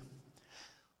Greek,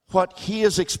 what he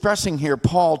is expressing here,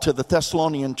 Paul, to the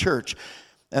Thessalonian church,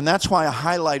 and that's why I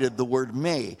highlighted the word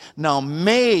may. Now,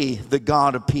 may the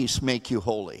God of peace make you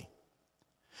holy.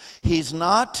 He's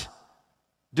not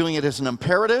doing it as an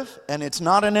imperative, and it's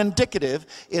not an indicative,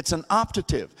 it's an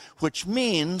optative, which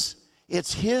means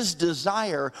it's his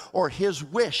desire or his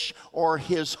wish or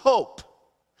his hope.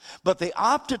 But the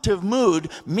optative mood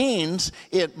means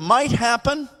it might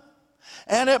happen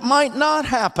and it might not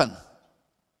happen.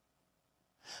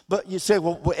 But you say,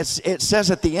 well, it says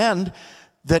at the end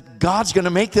that God's going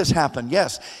to make this happen.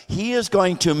 Yes, He is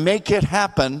going to make it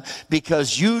happen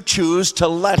because you choose to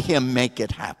let Him make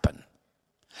it happen.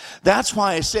 That's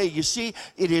why I say, you see,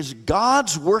 it is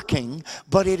God's working,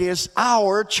 but it is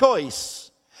our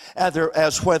choice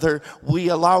as whether we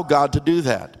allow God to do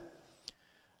that.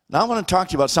 Now I want to talk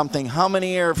to you about something. How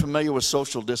many are familiar with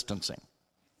social distancing?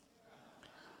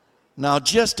 Now,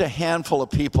 just a handful of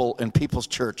people in People's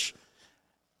Church,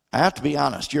 I have to be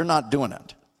honest, you're not doing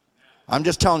it. I'm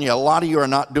just telling you, a lot of you are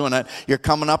not doing it. You're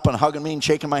coming up and hugging me and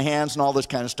shaking my hands and all this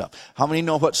kind of stuff. How many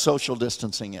know what social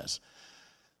distancing is?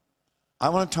 I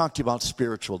want to talk to you about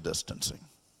spiritual distancing.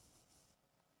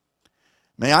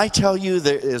 May I tell you,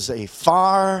 there is a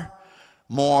far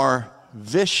more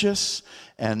vicious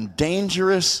and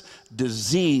dangerous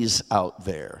disease out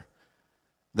there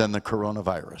than the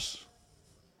coronavirus.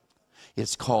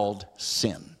 It's called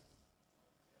sin.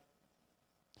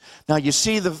 Now, you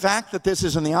see, the fact that this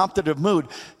is in the optative mood,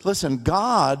 listen,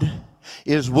 God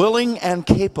is willing and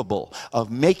capable of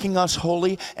making us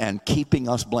holy and keeping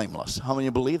us blameless. How many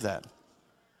believe that?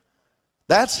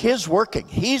 That's His working.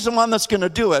 He's the one that's going to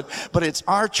do it, but it's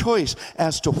our choice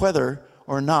as to whether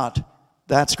or not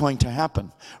that's going to happen.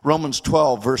 Romans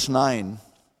 12, verse 9.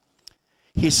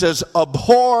 He says,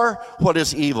 abhor what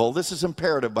is evil. This is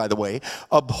imperative, by the way.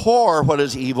 Abhor what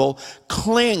is evil.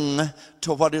 Cling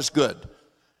to what is good.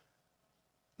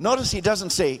 Notice he doesn't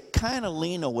say, kind of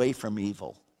lean away from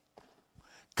evil.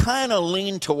 Kind of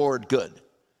lean toward good.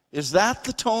 Is that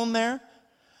the tone there?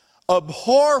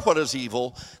 Abhor what is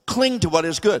evil. Cling to what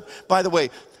is good. By the way,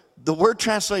 the word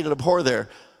translated abhor there,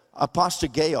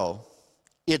 apostageo,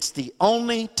 it's the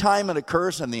only time it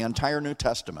occurs in the entire New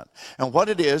Testament. And what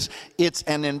it is, it's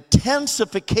an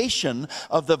intensification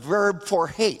of the verb for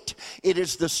hate. It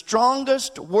is the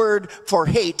strongest word for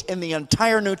hate in the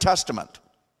entire New Testament.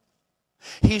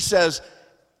 He says,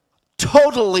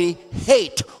 totally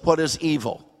hate what is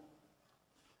evil.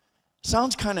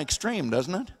 Sounds kind of extreme,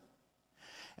 doesn't it?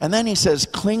 And then he says,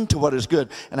 cling to what is good.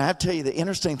 And I have to tell you, the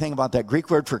interesting thing about that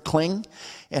Greek word for cling,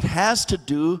 it has to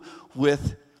do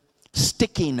with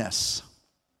stickiness.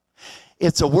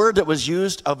 It's a word that was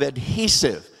used of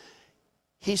adhesive.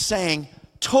 He's saying,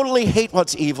 totally hate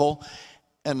what's evil,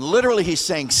 and literally he's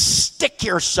saying, stick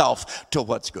yourself to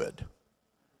what's good.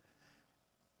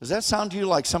 Does that sound to you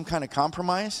like some kind of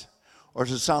compromise? Or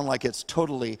does it sound like it's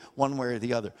totally one way or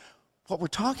the other? What we're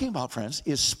talking about, friends,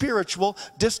 is spiritual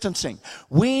distancing.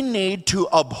 We need to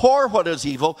abhor what is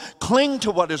evil, cling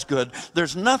to what is good.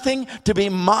 There's nothing to be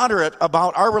moderate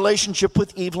about our relationship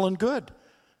with evil and good.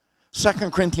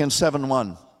 2 Corinthians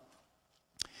 7:1.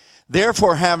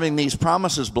 Therefore, having these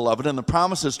promises, beloved, and the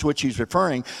promises to which he's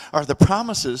referring are the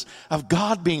promises of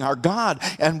God being our God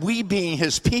and we being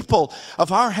His people,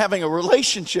 of our having a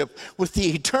relationship with the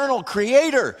eternal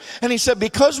Creator. And he said,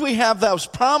 because we have those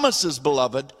promises,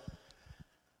 beloved,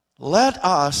 let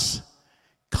us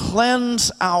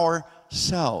cleanse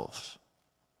ourselves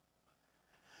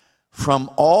from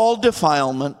all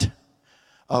defilement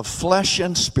of flesh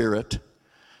and spirit,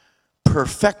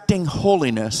 perfecting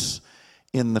holiness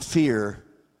in the fear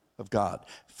of God.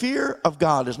 Fear of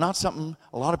God is not something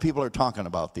a lot of people are talking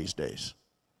about these days.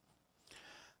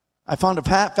 I found a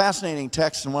fascinating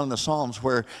text in one of the Psalms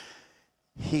where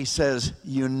he says,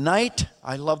 unite,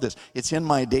 I love this, it's in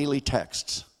my daily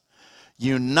texts.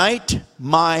 Unite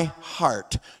my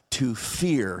heart to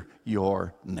fear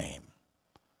your name.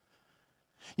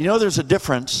 You know, there's a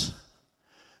difference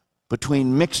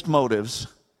between mixed motives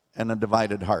and a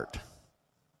divided heart.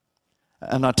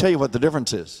 And I'll tell you what the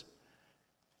difference is.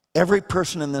 Every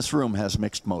person in this room has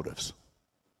mixed motives.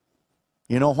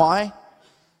 You know why?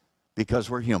 Because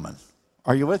we're human.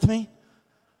 Are you with me?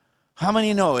 How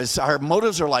many know our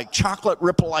motives are like chocolate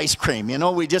ripple ice cream? You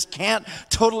know, we just can't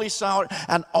totally sour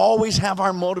and always have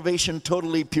our motivation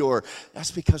totally pure.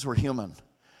 That's because we're human.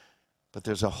 But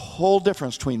there's a whole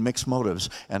difference between mixed motives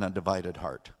and a divided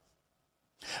heart.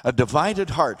 A divided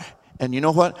heart. And you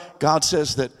know what? God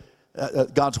says that,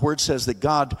 God's word says that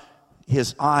God,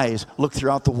 his eyes look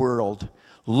throughout the world,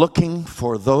 looking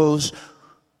for those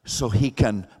so he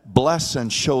can bless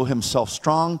and show himself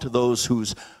strong to those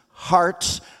whose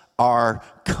hearts are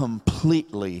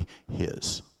completely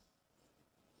his.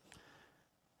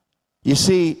 You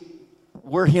see,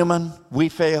 we're human, we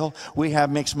fail, we have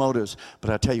mixed motives,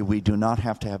 but I tell you, we do not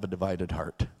have to have a divided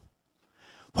heart.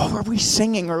 What were we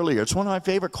singing earlier? It's one of my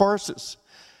favorite choruses.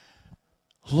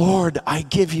 Lord, I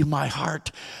give you my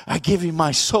heart. I give you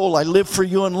my soul. I live for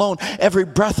you alone. Every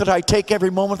breath that I take, every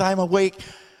moment I'm awake,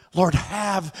 Lord,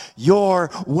 have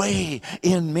your way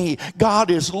in me.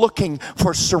 God is looking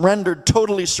for surrendered,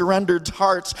 totally surrendered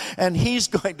hearts, and he's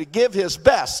going to give his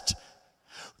best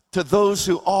to those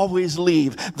who always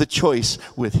leave the choice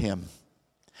with him.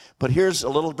 But here's a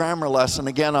little grammar lesson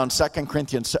again on 2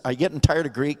 Corinthians. Are you getting tired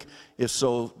of Greek? If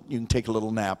so, you can take a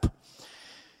little nap.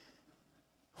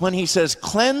 When he says,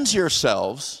 cleanse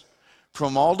yourselves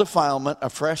from all defilement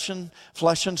of flesh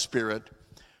and spirit,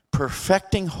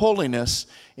 perfecting holiness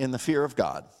in the fear of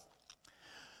God.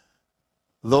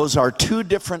 Those are two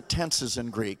different tenses in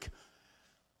Greek.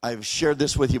 I've shared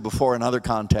this with you before in other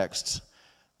contexts.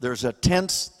 There's a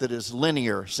tense that is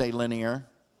linear, say linear,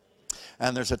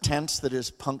 and there's a tense that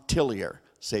is punctiliar,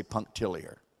 say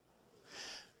punctiliar.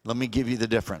 Let me give you the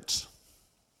difference.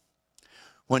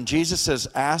 When Jesus says,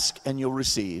 ask and you'll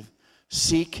receive,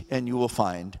 seek and you will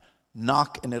find,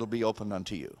 knock and it'll be opened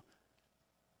unto you.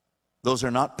 Those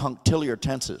are not punctiliar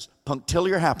tenses.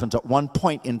 Punctiliar happens at one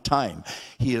point in time.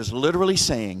 He is literally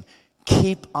saying,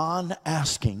 keep on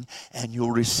asking and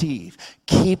you'll receive.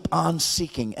 Keep on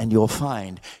seeking and you'll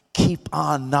find. Keep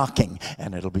on knocking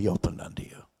and it'll be opened unto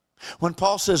you. When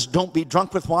Paul says, don't be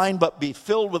drunk with wine, but be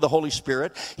filled with the Holy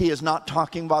Spirit, he is not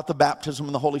talking about the baptism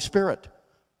of the Holy Spirit.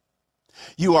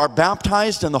 You are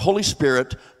baptized in the Holy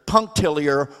Spirit,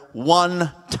 punctiliar,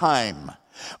 one time.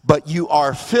 But you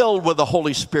are filled with the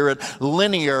Holy Spirit,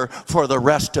 linear, for the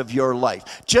rest of your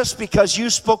life. Just because you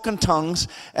spoke in tongues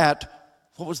at,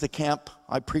 what was the camp?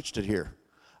 I preached it here.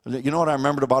 You know what I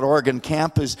remembered about Oregon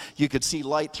camp is you could see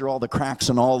light through all the cracks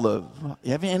and all the,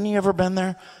 have any ever been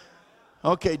there?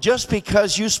 Okay, just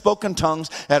because you spoke in tongues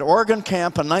at Oregon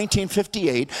camp in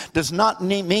 1958 does not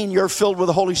mean you're filled with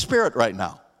the Holy Spirit right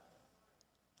now.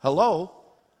 Hello?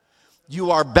 You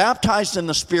are baptized in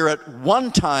the Spirit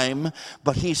one time,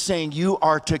 but he's saying you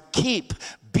are to keep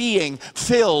being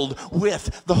filled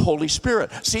with the Holy Spirit.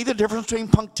 See the difference between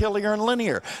punctiliar and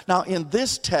linear? Now, in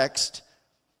this text,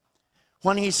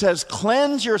 when he says,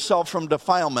 cleanse yourself from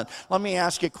defilement, let me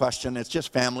ask you a question. It's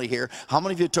just family here. How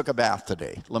many of you took a bath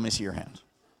today? Let me see your hands.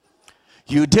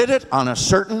 You did it on a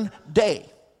certain day.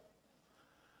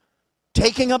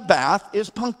 Taking a bath is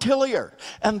punctiliar,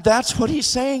 and that's what he's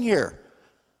saying here.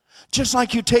 Just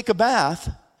like you take a bath,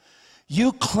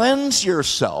 you cleanse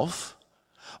yourself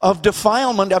of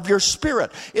defilement of your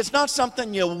spirit. It's not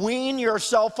something you wean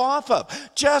yourself off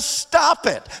of. Just stop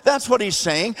it. That's what he's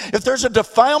saying. If there's a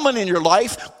defilement in your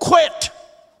life, quit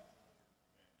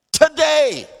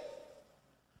today.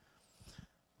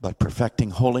 But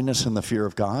perfecting holiness in the fear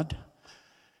of God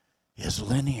is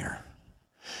linear.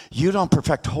 You don't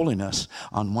perfect holiness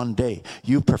on one day.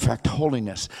 You perfect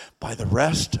holiness by the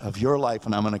rest of your life.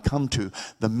 And I'm going to come to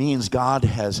the means God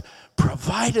has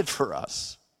provided for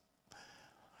us.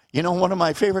 You know, one of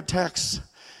my favorite texts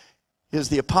is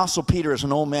the Apostle Peter, as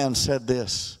an old man, said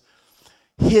this.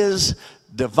 His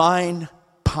divine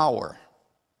power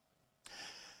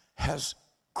has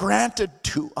granted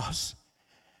to us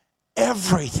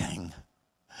everything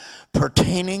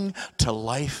pertaining to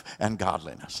life and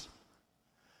godliness.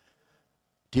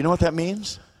 Do you know what that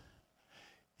means?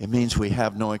 It means we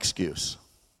have no excuse.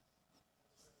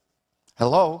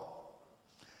 Hello?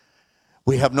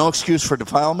 We have no excuse for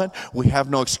defilement. We have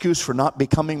no excuse for not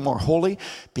becoming more holy,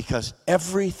 because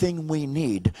everything we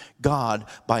need, God,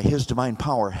 by his divine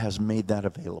power, has made that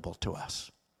available to us.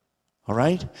 All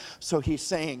right? So he's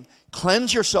saying,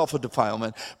 cleanse yourself of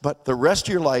defilement, but the rest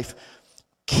of your life,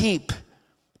 keep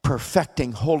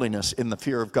perfecting holiness in the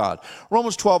fear of God.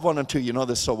 Romans 12, 1 and 2, you know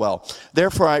this so well.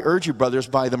 Therefore, I urge you, brothers,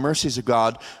 by the mercies of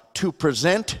God, to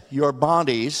present your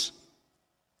bodies,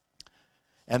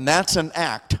 and that's an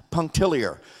act,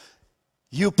 punctiliar.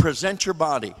 You present your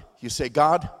body. You say,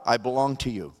 God, I belong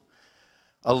to you.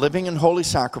 A living and holy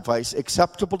sacrifice,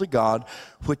 acceptable to God,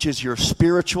 which is your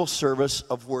spiritual service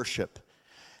of worship.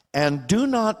 And do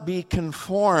not be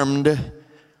conformed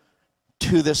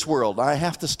to this world. I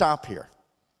have to stop here.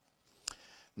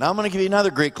 Now I'm going to give you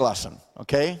another Greek lesson,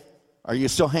 okay? Are you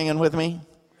still hanging with me?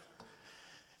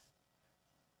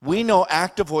 We know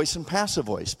active voice and passive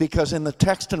voice because in the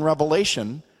text in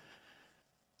Revelation,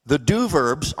 the do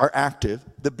verbs are active,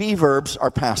 the be verbs are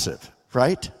passive,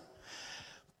 right?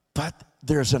 But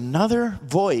there's another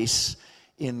voice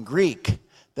in Greek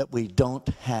that we don't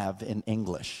have in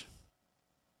English.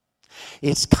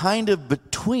 It's kind of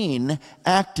between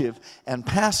active and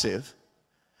passive,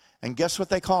 and guess what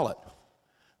they call it?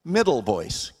 Middle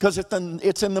voice, because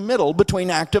it's in the middle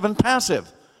between active and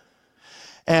passive.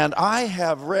 And I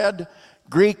have read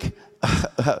Greek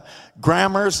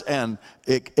grammars and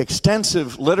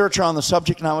extensive literature on the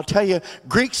subject, and I will tell you,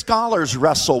 Greek scholars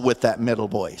wrestle with that middle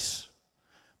voice.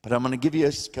 But I'm going to give you,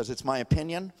 because it's my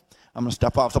opinion, I'm going to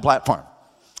step off the platform.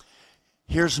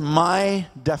 Here's my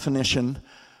definition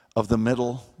of the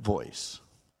middle voice.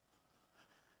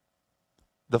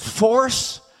 The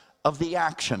force of the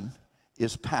action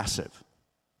is passive.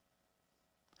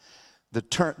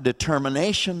 The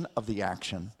determination of the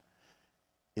action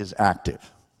is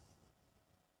active.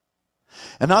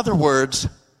 In other words,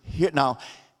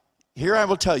 here I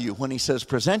will tell you, when he says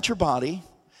present your body,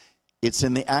 it's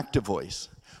in the active voice.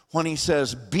 When he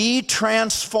says be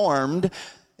transformed,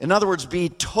 in other words, be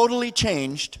totally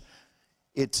changed,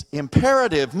 it's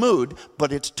imperative mood,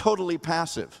 but it's totally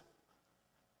passive.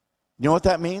 You know what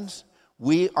that means?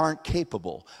 We aren't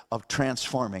capable of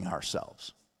transforming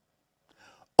ourselves.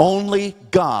 Only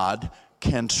God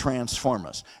can transform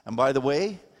us. And by the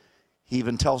way, he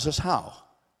even tells us how.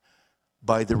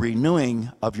 By the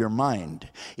renewing of your mind.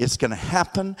 It's going to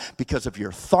happen because of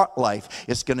your thought life.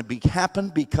 It's going to happen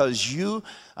because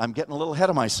I'm getting a little ahead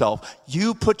of myself,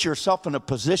 you put yourself in a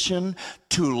position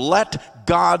to let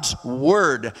God's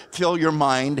word fill your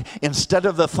mind instead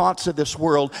of the thoughts of this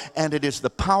world, and it is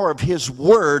the power of his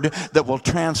word that will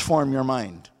transform your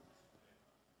mind.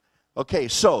 Okay,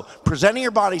 so presenting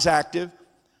your body's active,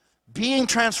 being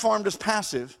transformed is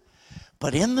passive,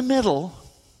 but in the middle,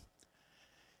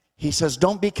 he says,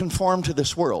 don't be conformed to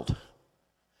this world.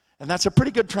 And that's a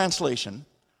pretty good translation.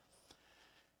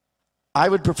 I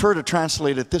would prefer to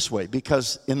translate it this way,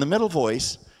 because in the middle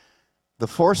voice, the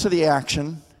force of the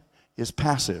action is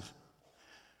passive.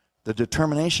 The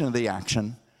determination of the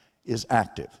action is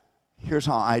active. Here's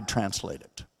how I'd translate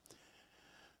it.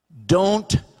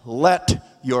 Don't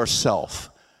let yourself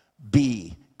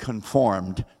be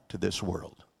conformed to this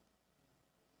world.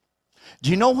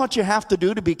 Do you know what you have to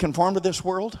do to be conformed to this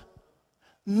world?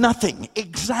 Nothing.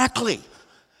 Exactly.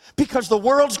 Because the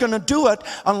world's going to do it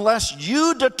unless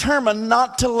you determine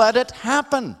not to let it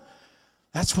happen.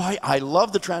 That's why I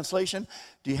love the translation.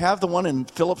 Do you have the one in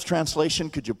Phillips' translation?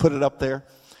 Could you put it up there?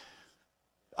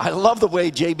 I love the way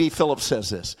J.B. Phillips says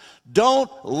this. Don't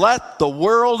let the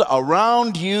world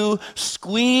around you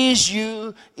squeeze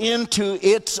you into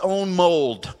its own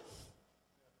mold.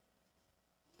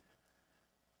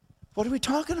 What are we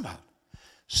talking about?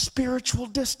 Spiritual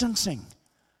distancing.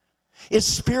 It's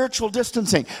spiritual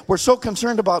distancing. We're so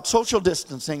concerned about social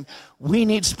distancing, we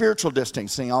need spiritual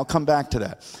distancing. I'll come back to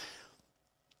that.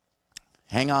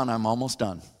 Hang on, I'm almost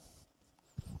done.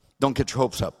 Don't get your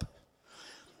hopes up.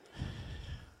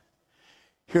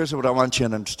 Here's what I want you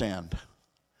to understand.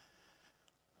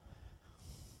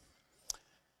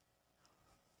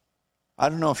 I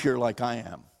don't know if you're like I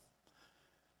am.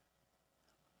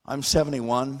 I'm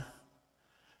 71.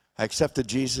 I accepted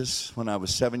Jesus when I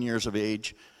was 7 years of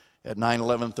age at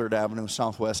 911 3rd Avenue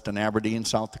Southwest in Aberdeen,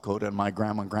 South Dakota, in my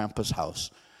grandma and grandpa's house.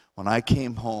 When I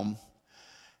came home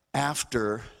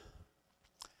after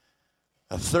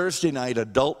a Thursday night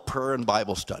adult prayer and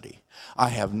Bible study, I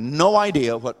have no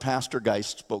idea what Pastor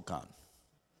Geist spoke on.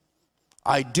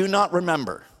 I do not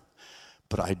remember,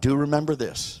 but I do remember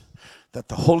this, that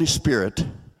the Holy Spirit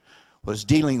was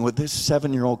dealing with this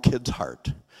 7-year-old kid's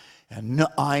heart. And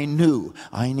I knew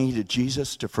I needed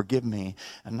Jesus to forgive me,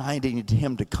 and I needed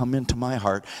him to come into my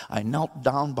heart. I knelt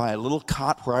down by a little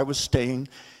cot where I was staying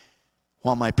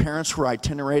while my parents were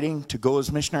itinerating to go as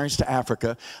missionaries to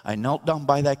Africa. I knelt down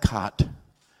by that cot,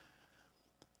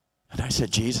 and I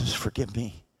said, Jesus, forgive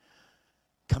me.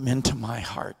 come into my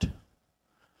heart.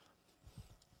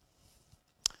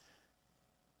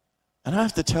 And I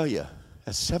have to tell you,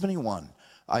 at 71,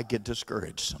 I get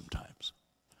discouraged sometimes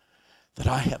that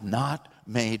I have not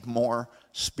made more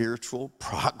spiritual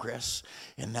progress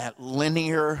in that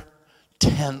linear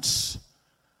tense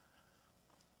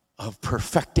of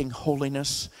perfecting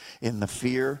holiness in the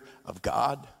fear of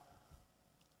God.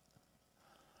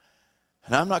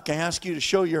 And I'm not going to ask you to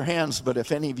show your hands, but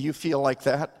if any of you feel like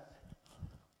that,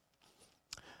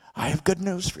 I have good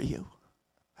news for you.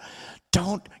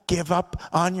 Don't give up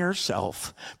on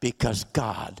yourself because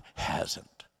God hasn't.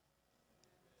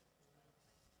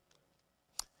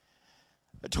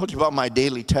 I told you about my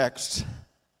daily text.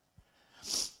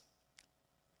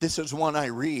 This is one I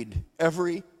read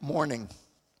every morning.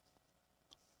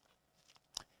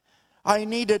 I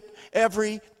need it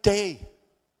every day.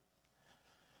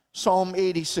 Psalm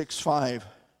 86:5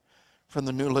 from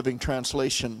the New Living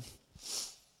Translation.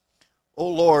 O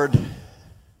Lord,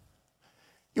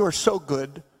 you are so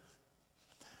good,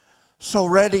 so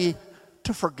ready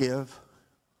to forgive,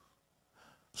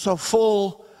 so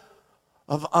full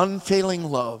of unfailing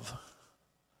love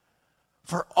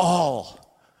for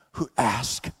all who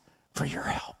ask for your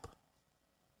help.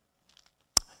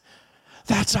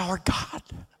 That's our God.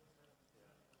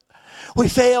 We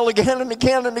fail again and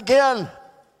again and again,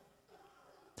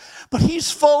 but he's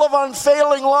full of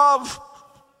unfailing love.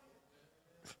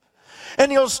 And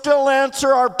he'll still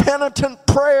answer our penitent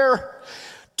prayer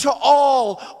to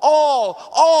all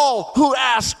who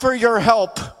ask for your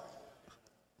help.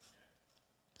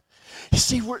 You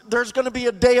see, there's going to be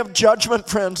a day of judgment,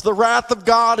 friends. The wrath of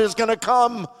God is going to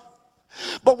come.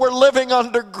 But we're living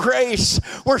under grace.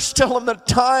 We're still in the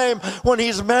time when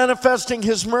he's manifesting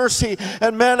his mercy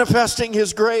and manifesting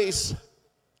his grace.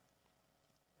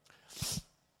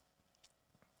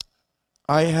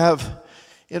 I have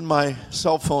in my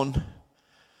cell phone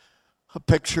a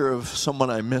picture of someone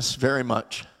I miss very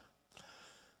much,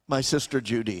 my sister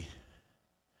Judy.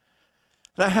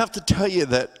 And I have to tell you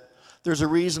that there's a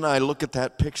reason I look at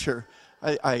that picture.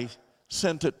 I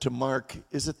sent it to Mark.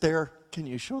 Is it there? Can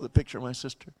you show the picture of my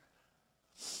sister?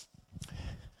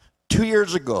 2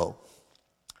 years ago,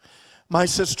 my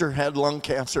sister had lung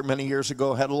cancer many years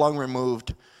ago, had a lung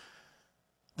removed.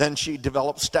 Then she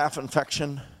developed staph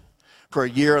infection for a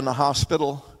year in the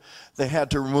hospital. They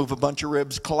had to remove a bunch of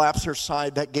ribs, collapse her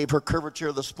side. That gave her curvature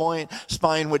of the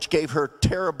spine, which gave her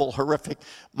terrible, horrific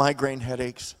migraine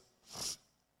headaches.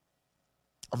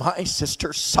 My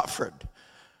sister suffered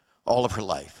all of her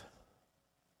life.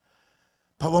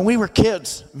 But when we were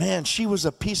kids, man, she was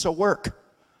a piece of work.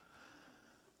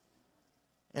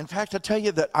 In fact, I tell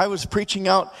you that I was preaching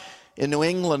out in New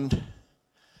England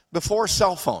before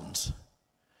cell phones.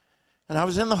 And I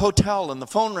was in the hotel and the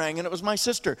phone rang and it was my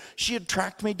sister. She had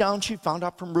tracked me down. She found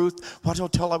out from Ruth what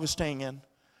hotel I was staying in.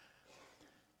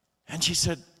 And she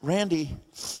said, Randy,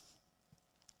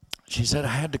 she said, I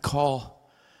had to call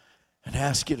and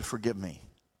ask you to forgive me.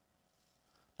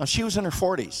 Now, she was in her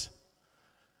 40s.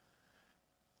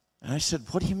 And I said,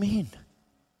 what do you mean?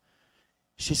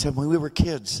 She said, when we were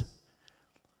kids,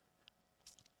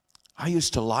 I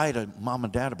used to lie to mom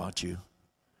and dad about you.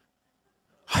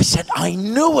 I said, I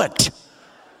knew it.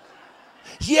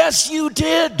 Yes, you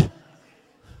did.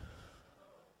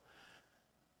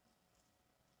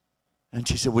 And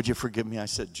she said, would you forgive me? I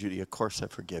said, Judy, of course I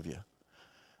forgive you.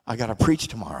 I got to preach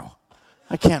tomorrow.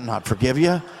 I can't not forgive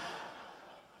you.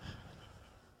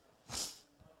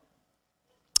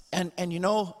 And you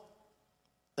know,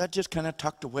 that just kind of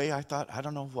tucked away. I thought, I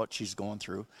don't know what she's going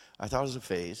through. I thought it was a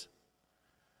phase.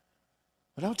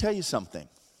 But I'll tell you something.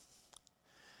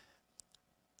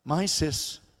 My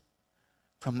sis,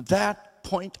 from that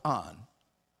point on,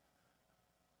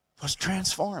 was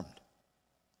transformed.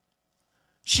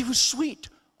 She was sweet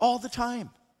all the time.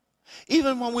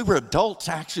 Even when we were adults,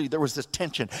 actually, there was this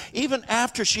tension. Even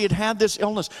after she had had this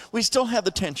illness, we still had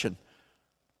the tension.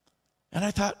 And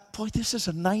I thought, boy, this is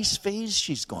a nice phase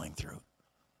she's going through.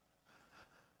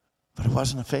 But it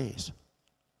wasn't a phase.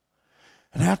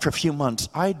 And after a few months,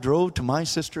 I drove to my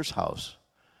sister's house.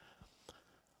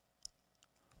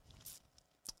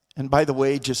 And by the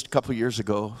way, just a couple years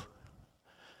ago,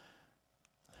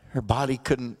 her body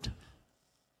couldn't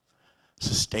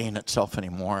sustain itself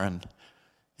anymore, and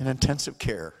in intensive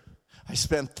care. I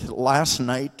spent the last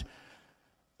night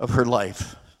of her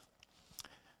life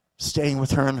staying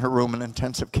with her in her room in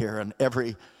intensive care, and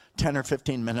every 10 or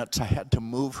 15 minutes I had to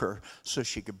move her so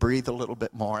she could breathe a little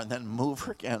bit more, and then move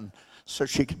her again so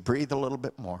she could breathe a little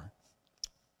bit more.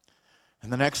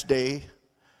 And the next day,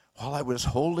 while I was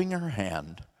holding her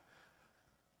hand,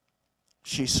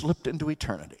 she slipped into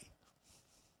eternity.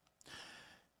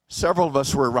 several of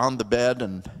us were around the bed,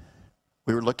 and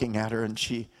we were looking at her, and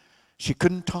she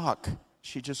couldn't talk.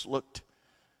 She just looked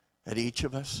at each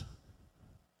of us.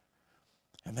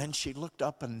 And then she looked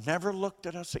up and never looked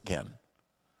at us again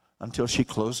until she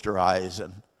closed her eyes.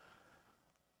 And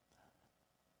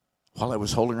while I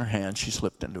was holding her hand, she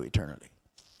slipped into eternity.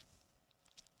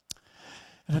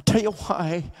 And I'll tell you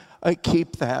why I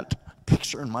keep that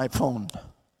picture in my phone.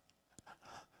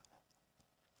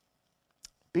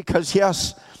 Because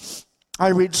yes, I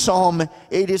read Psalm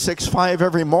 86:5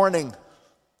 every morning.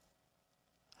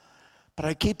 But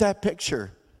I keep that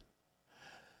picture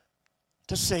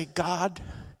to say, God,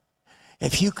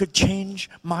 if you could change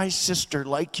my sister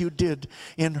like you did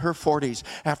in her 40s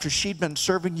after she'd been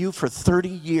serving you for 30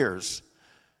 years.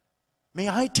 May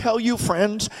I tell you,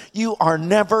 friends, you are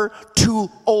never too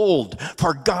old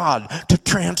for God to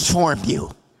transform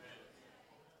you.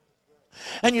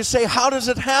 And you say, how does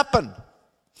it happen?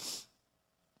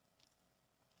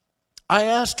 I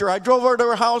asked her, I drove over to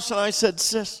her house and I said,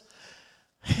 sis,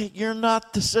 hey, you're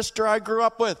not the sister I grew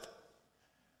up with.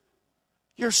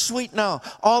 You're sweet now.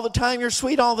 All the time, you're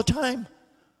sweet all the time.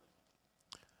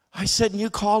 I said, and you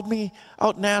called me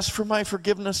out and asked for my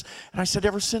forgiveness. And I said,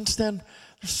 ever since then,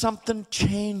 there's something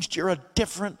changed. You're a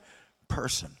different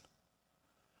person.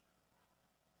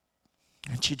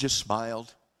 And she just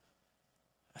smiled.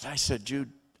 And I said,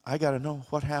 Jude, I got to know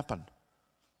what happened.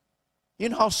 You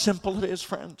know how simple it is,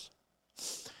 friends?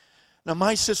 Now,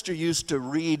 my sister used to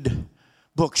read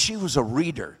books. She was a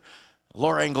reader.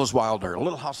 Laura Ingalls Wilder,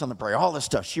 Little House on the Prairie, all this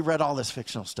stuff. She read all this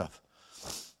fictional stuff.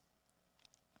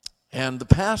 And the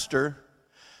pastor,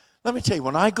 let me tell you,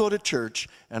 when I go to church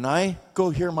and I go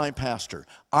hear my pastor,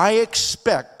 I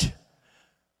expect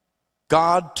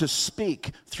God to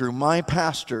speak through my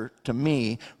pastor to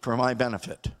me for my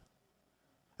benefit.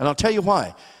 And I'll tell you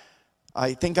why.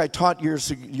 I think I taught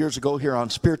years ago here on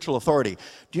spiritual authority.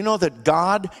 Do you know that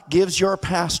God gives your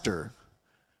pastor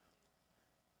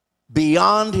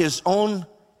beyond his own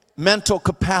mental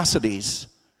capacities,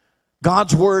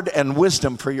 God's word and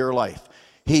wisdom for your life?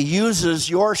 He uses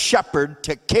your shepherd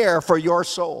to care for your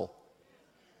soul.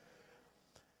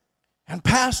 And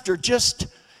pastor just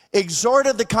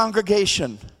exhorted the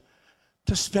congregation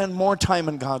to spend more time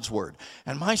in God's word.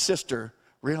 And my sister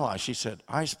realized, she said,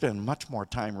 I spend much more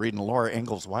time reading Laura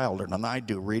Ingalls Wilder than I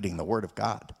do reading the word of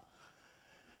God.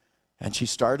 And she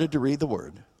started to read the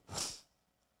word.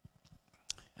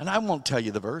 And I won't tell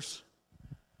you the verse.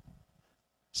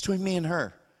 It's between me and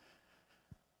her.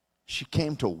 She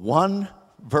came to one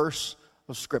verse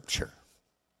of Scripture.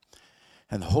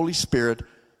 And the Holy Spirit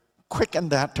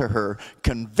quickened that to her,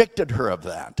 convicted her of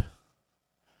that.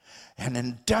 And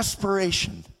in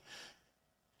desperation,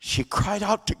 she cried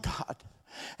out to God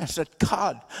and said,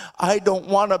 God, I don't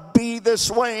want to be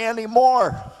this way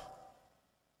anymore.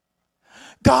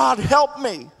 God, help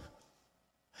me.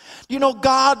 You know,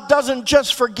 God doesn't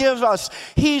just forgive us.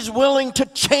 He's willing to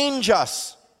change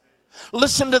us.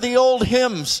 Listen to the old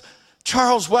hymns.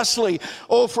 Charles Wesley,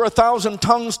 oh, for 1,000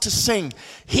 tongues to sing.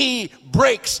 He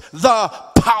breaks the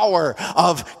power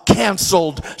of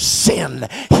canceled sin.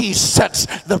 He sets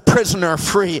the prisoner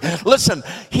free. Listen,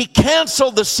 he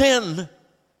canceled the sin,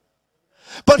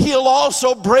 but he'll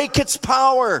also break its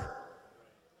power.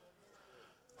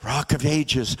 Rock of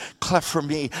ages, cleft for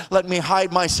me. Let me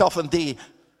hide myself in thee.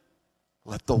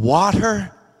 Let the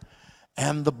water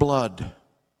and the blood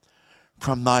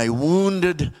from thy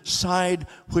wounded side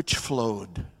which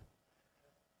flowed,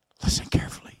 listen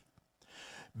carefully,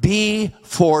 be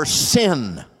for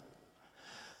sin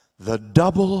the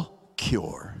double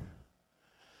cure,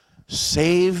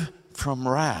 save from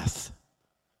wrath,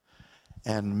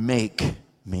 and make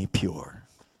me pure.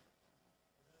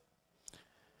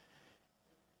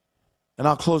 And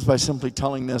I'll close by simply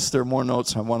telling this. There are more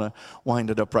notes. I want to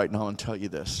wind it up right now and tell you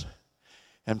this.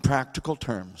 In practical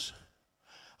terms,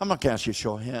 I'm not going to ask you to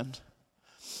show of hands,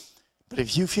 but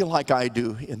if you feel like I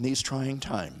do in these trying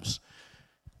times,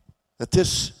 that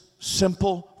this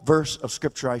simple verse of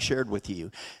Scripture I shared with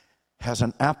you has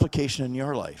an application in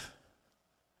your life,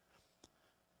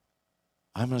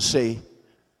 I'm going to say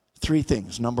three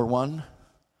things. Number one,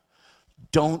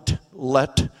 don't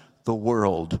let the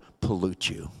world pollute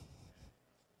you.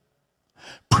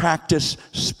 Practice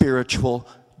spiritual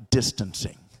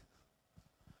distancing.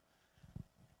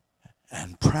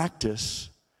 And practice,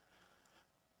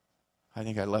 I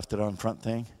think I left it on front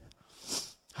thing.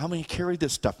 How many carry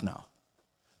this stuff now?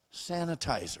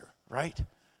 Sanitizer, right?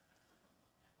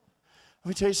 Let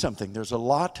me tell you something. There's a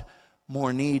lot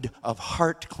more need of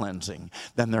heart cleansing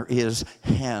than there is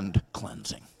hand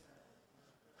cleansing.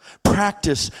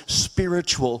 Practice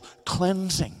spiritual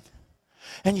cleansing.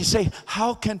 And you say,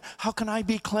 how can I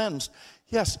be cleansed?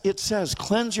 Yes, it says,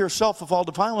 cleanse yourself of all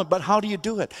defilement, but how do you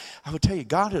do it? I will tell you,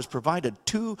 God has provided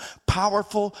two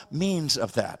powerful means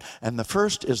of that. And the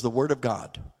first is the Word of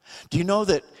God. Do you know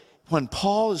that when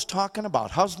Paul is talking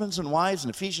about husbands and wives in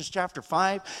Ephesians chapter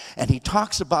 5, and he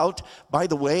talks about, by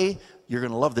the way, you're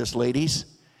going to love this, ladies,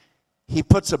 he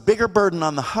puts a bigger burden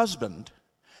on the husband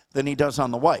than he does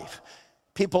on the wife.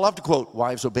 People love to quote,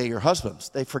 wives, obey your husbands.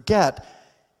 They forget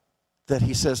that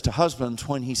he says to husbands,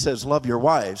 when he says, love your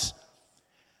wives,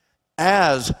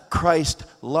 as Christ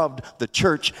loved the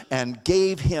church and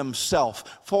gave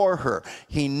himself for her.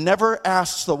 He never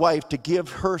asks the wife to give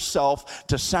herself,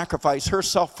 to sacrifice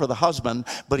herself for the husband,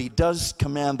 but he does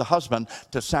command the husband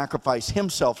to sacrifice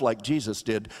himself like Jesus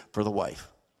did for the wife.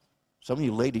 Some of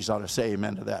you ladies ought to say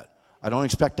amen to that. I don't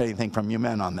expect anything from you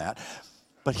men on that.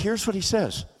 But here's what he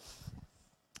says.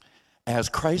 As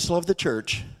Christ loved the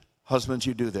church, husbands,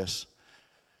 you do this,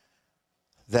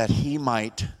 that he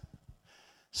might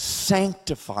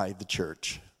sanctify the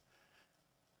church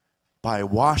by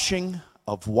washing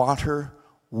of water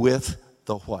with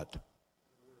the what?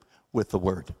 With the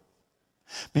word.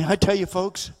 May I tell you,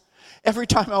 folks, every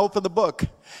time I open the book,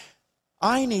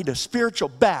 I need a spiritual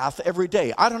bath every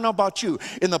day. I don't know about you.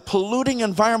 In the polluting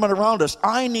environment around us,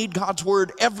 I need God's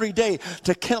word every day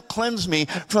to cleanse me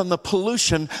from the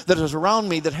pollution that is around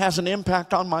me that has an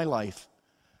impact on my life.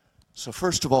 So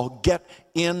first of all, get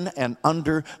in and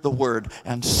under the Word.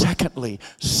 And secondly,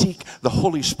 seek the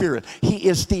Holy Spirit. He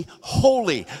is the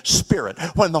Holy Spirit.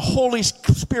 When the Holy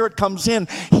Spirit comes in,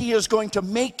 He is going to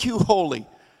make you holy.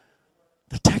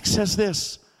 The text says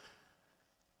this,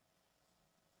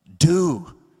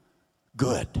 do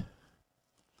good.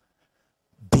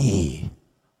 Be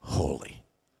holy.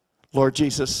 Lord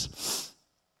Jesus,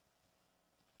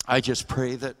 I just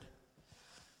pray that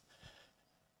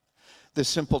this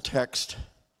simple text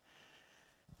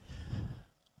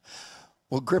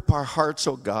will grip our hearts,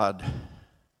 oh God,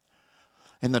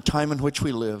 in the time in which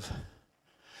we live,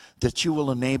 that you will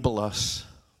enable us,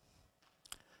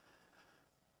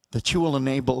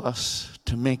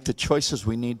 to make the choices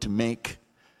we need to make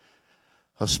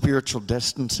of spiritual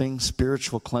distancing,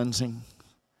 spiritual cleansing,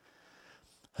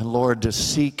 and Lord, to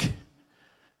seek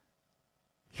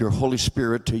your Holy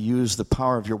Spirit to use the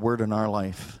power of your word in our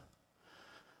life,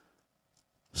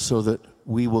 so that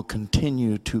we will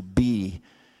continue to be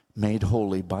made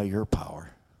holy by your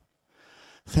power.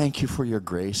 Thank you for your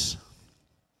grace.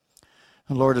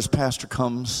 And Lord, as Pastor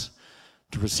comes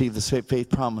to receive the faith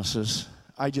promises,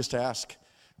 I just ask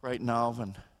right now,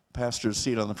 and Pastor's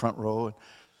seat on the front row, and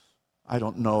I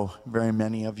don't know very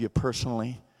many of you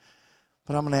personally,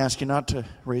 but I'm going to ask you not to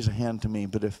raise a hand to me,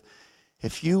 but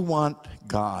if you want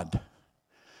God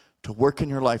to work in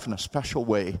your life in a special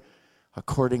way,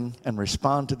 according and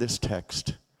respond to this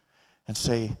text and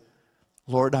say,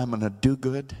 Lord, I'm going to do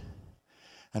good,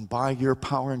 and by your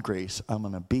power and grace, I'm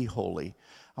going to be holy.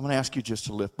 I'm going to ask you just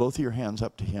to lift both of your hands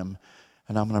up to him,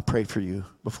 and I'm going to pray for you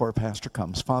before a pastor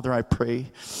comes. Father, I pray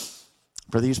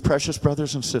for these precious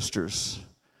brothers and sisters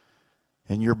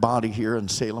in your body here in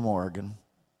Salem, Oregon.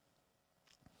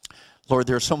 Lord,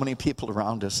 there are so many people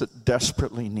around us that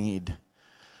desperately need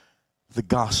the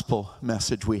gospel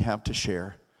message we have to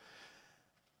share.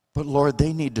 But Lord,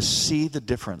 they need to see the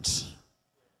difference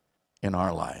in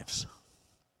our lives.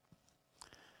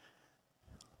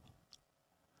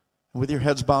 With your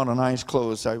heads bowed and eyes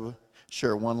closed, I will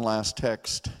share one last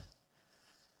text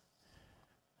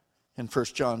in 1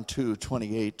 John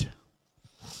 2:28.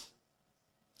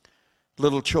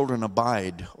 Little children,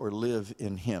 abide or live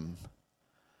in him,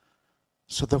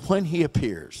 so that when he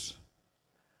appears,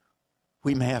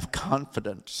 we may have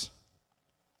confidence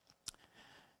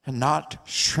and not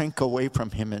shrink away from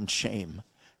him in shame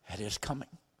at his coming.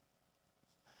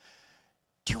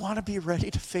 Do you want to be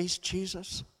ready to face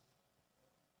Jesus?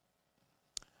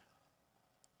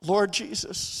 Lord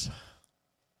Jesus,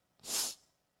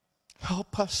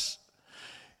 help us.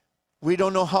 We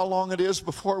don't know how long it is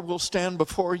before we'll stand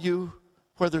before you,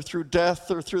 whether through death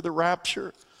or through the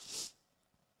rapture.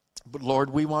 But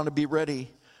Lord, we want to be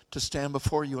ready to stand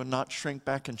before you and not shrink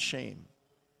back in shame.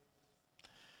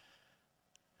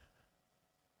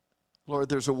 Lord,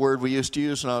 there's a word we used to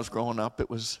use when I was growing up. It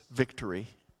was victory.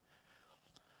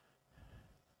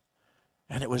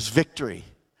 And it was victory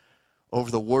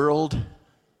over the world,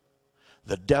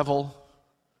 the devil,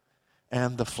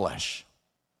 and the flesh.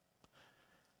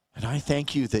 And I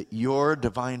thank you that your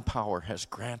divine power has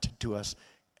granted to us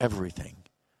everything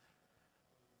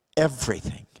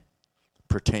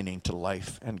pertaining to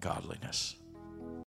life and godliness.